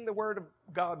 speaking the Word of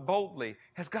God boldly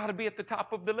has got to be at the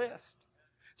top of the list.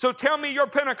 So tell me you're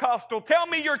Pentecostal. Tell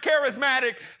me you're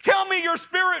charismatic. Tell me you're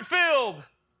Spirit-filled.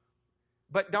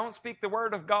 But don't speak the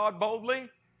Word of God boldly.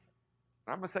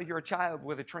 I'm going to say you're a child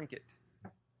with a trinket.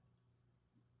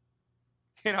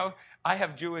 You know, I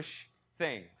have Jewish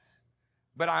things,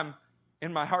 but I'm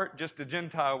in my heart just a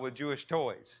Gentile with Jewish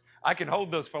toys. I can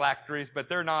hold those phylacteries, but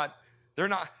they're not, you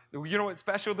know what's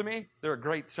special to me? They're a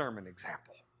great sermon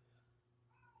example.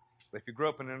 If you grew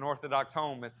up in an Orthodox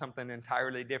home, it's something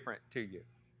entirely different to you.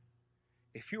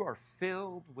 If you are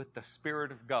filled with the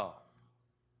Spirit of God,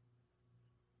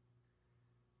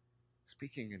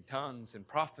 speaking in tongues and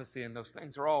prophecy and those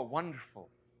things are all wonderful.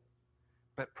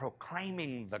 But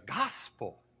proclaiming the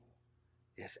gospel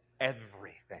is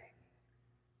everything.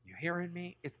 You hearing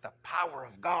me? It's the power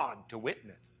of God to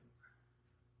witness.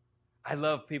 I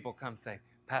love people come say,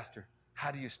 Pastor,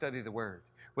 how do you study the Word?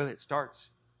 Well, it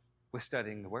starts with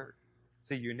studying the Word.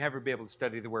 See, you'll never be able to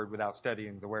study the Word without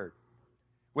studying the Word.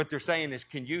 What they're saying is,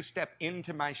 can you step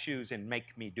into my shoes and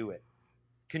make me do it?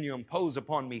 Can you impose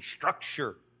upon me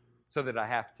structure so that I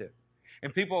have to?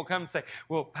 And people will come and say,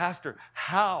 well, Pastor,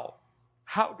 how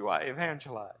do I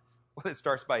evangelize? Well, it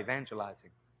starts by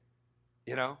evangelizing.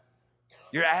 You know,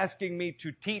 you're asking me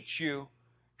to teach you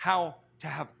how to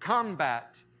have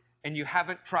combat and you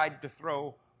haven't tried to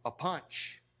throw a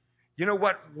punch. You know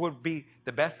what would be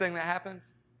the best thing that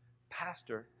happens?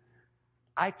 Pastor,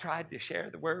 I tried to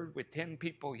share the word with 10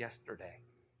 people yesterday,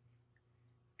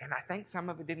 and I think some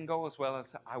of it didn't go as well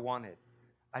as I wanted.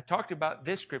 I talked about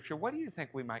this scripture. What do you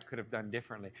think we could have done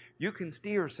differently? You can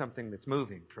steer something that's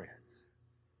moving, friends.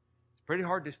 It's pretty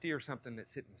hard to steer something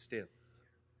that's sitting still.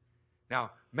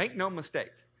 Now, make no mistake,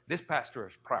 this pastor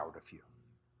is proud of you.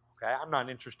 Okay, I'm not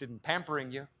interested in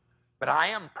pampering you, but I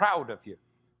am proud of you.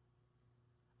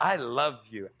 I love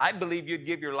you. I believe you'd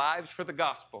give your lives for the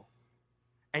gospel.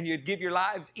 And you'd give your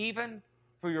lives even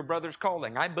for your brother's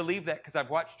calling. I believe that because I've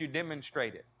watched you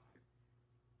demonstrate it.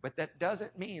 But that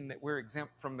doesn't mean that we're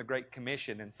exempt from the Great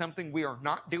Commission. And something we are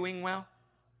not doing well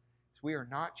is we are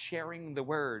not sharing the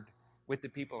word with the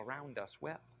people around us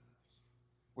well.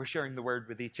 We're sharing the word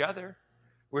with each other.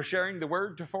 We're sharing the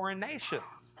word to foreign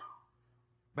nations.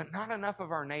 But not enough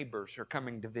of our neighbors are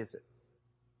coming to visit.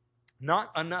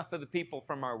 Not enough of the people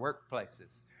from our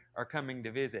workplaces are coming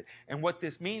to visit. And what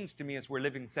this means to me is we're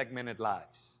living segmented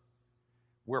lives.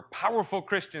 We're powerful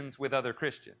Christians with other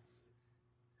Christians.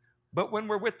 But when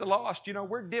we're with the lost,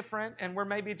 we're different and we're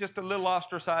maybe just a little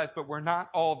ostracized, but we're not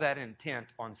all that intent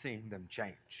on seeing them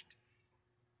changed.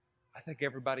 I think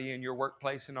everybody in your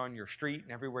workplace and on your street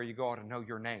and everywhere you go ought to know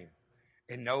your name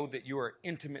and know that you are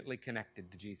intimately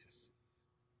connected to Jesus.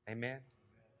 Amen?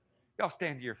 Y'all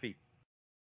stand to your feet.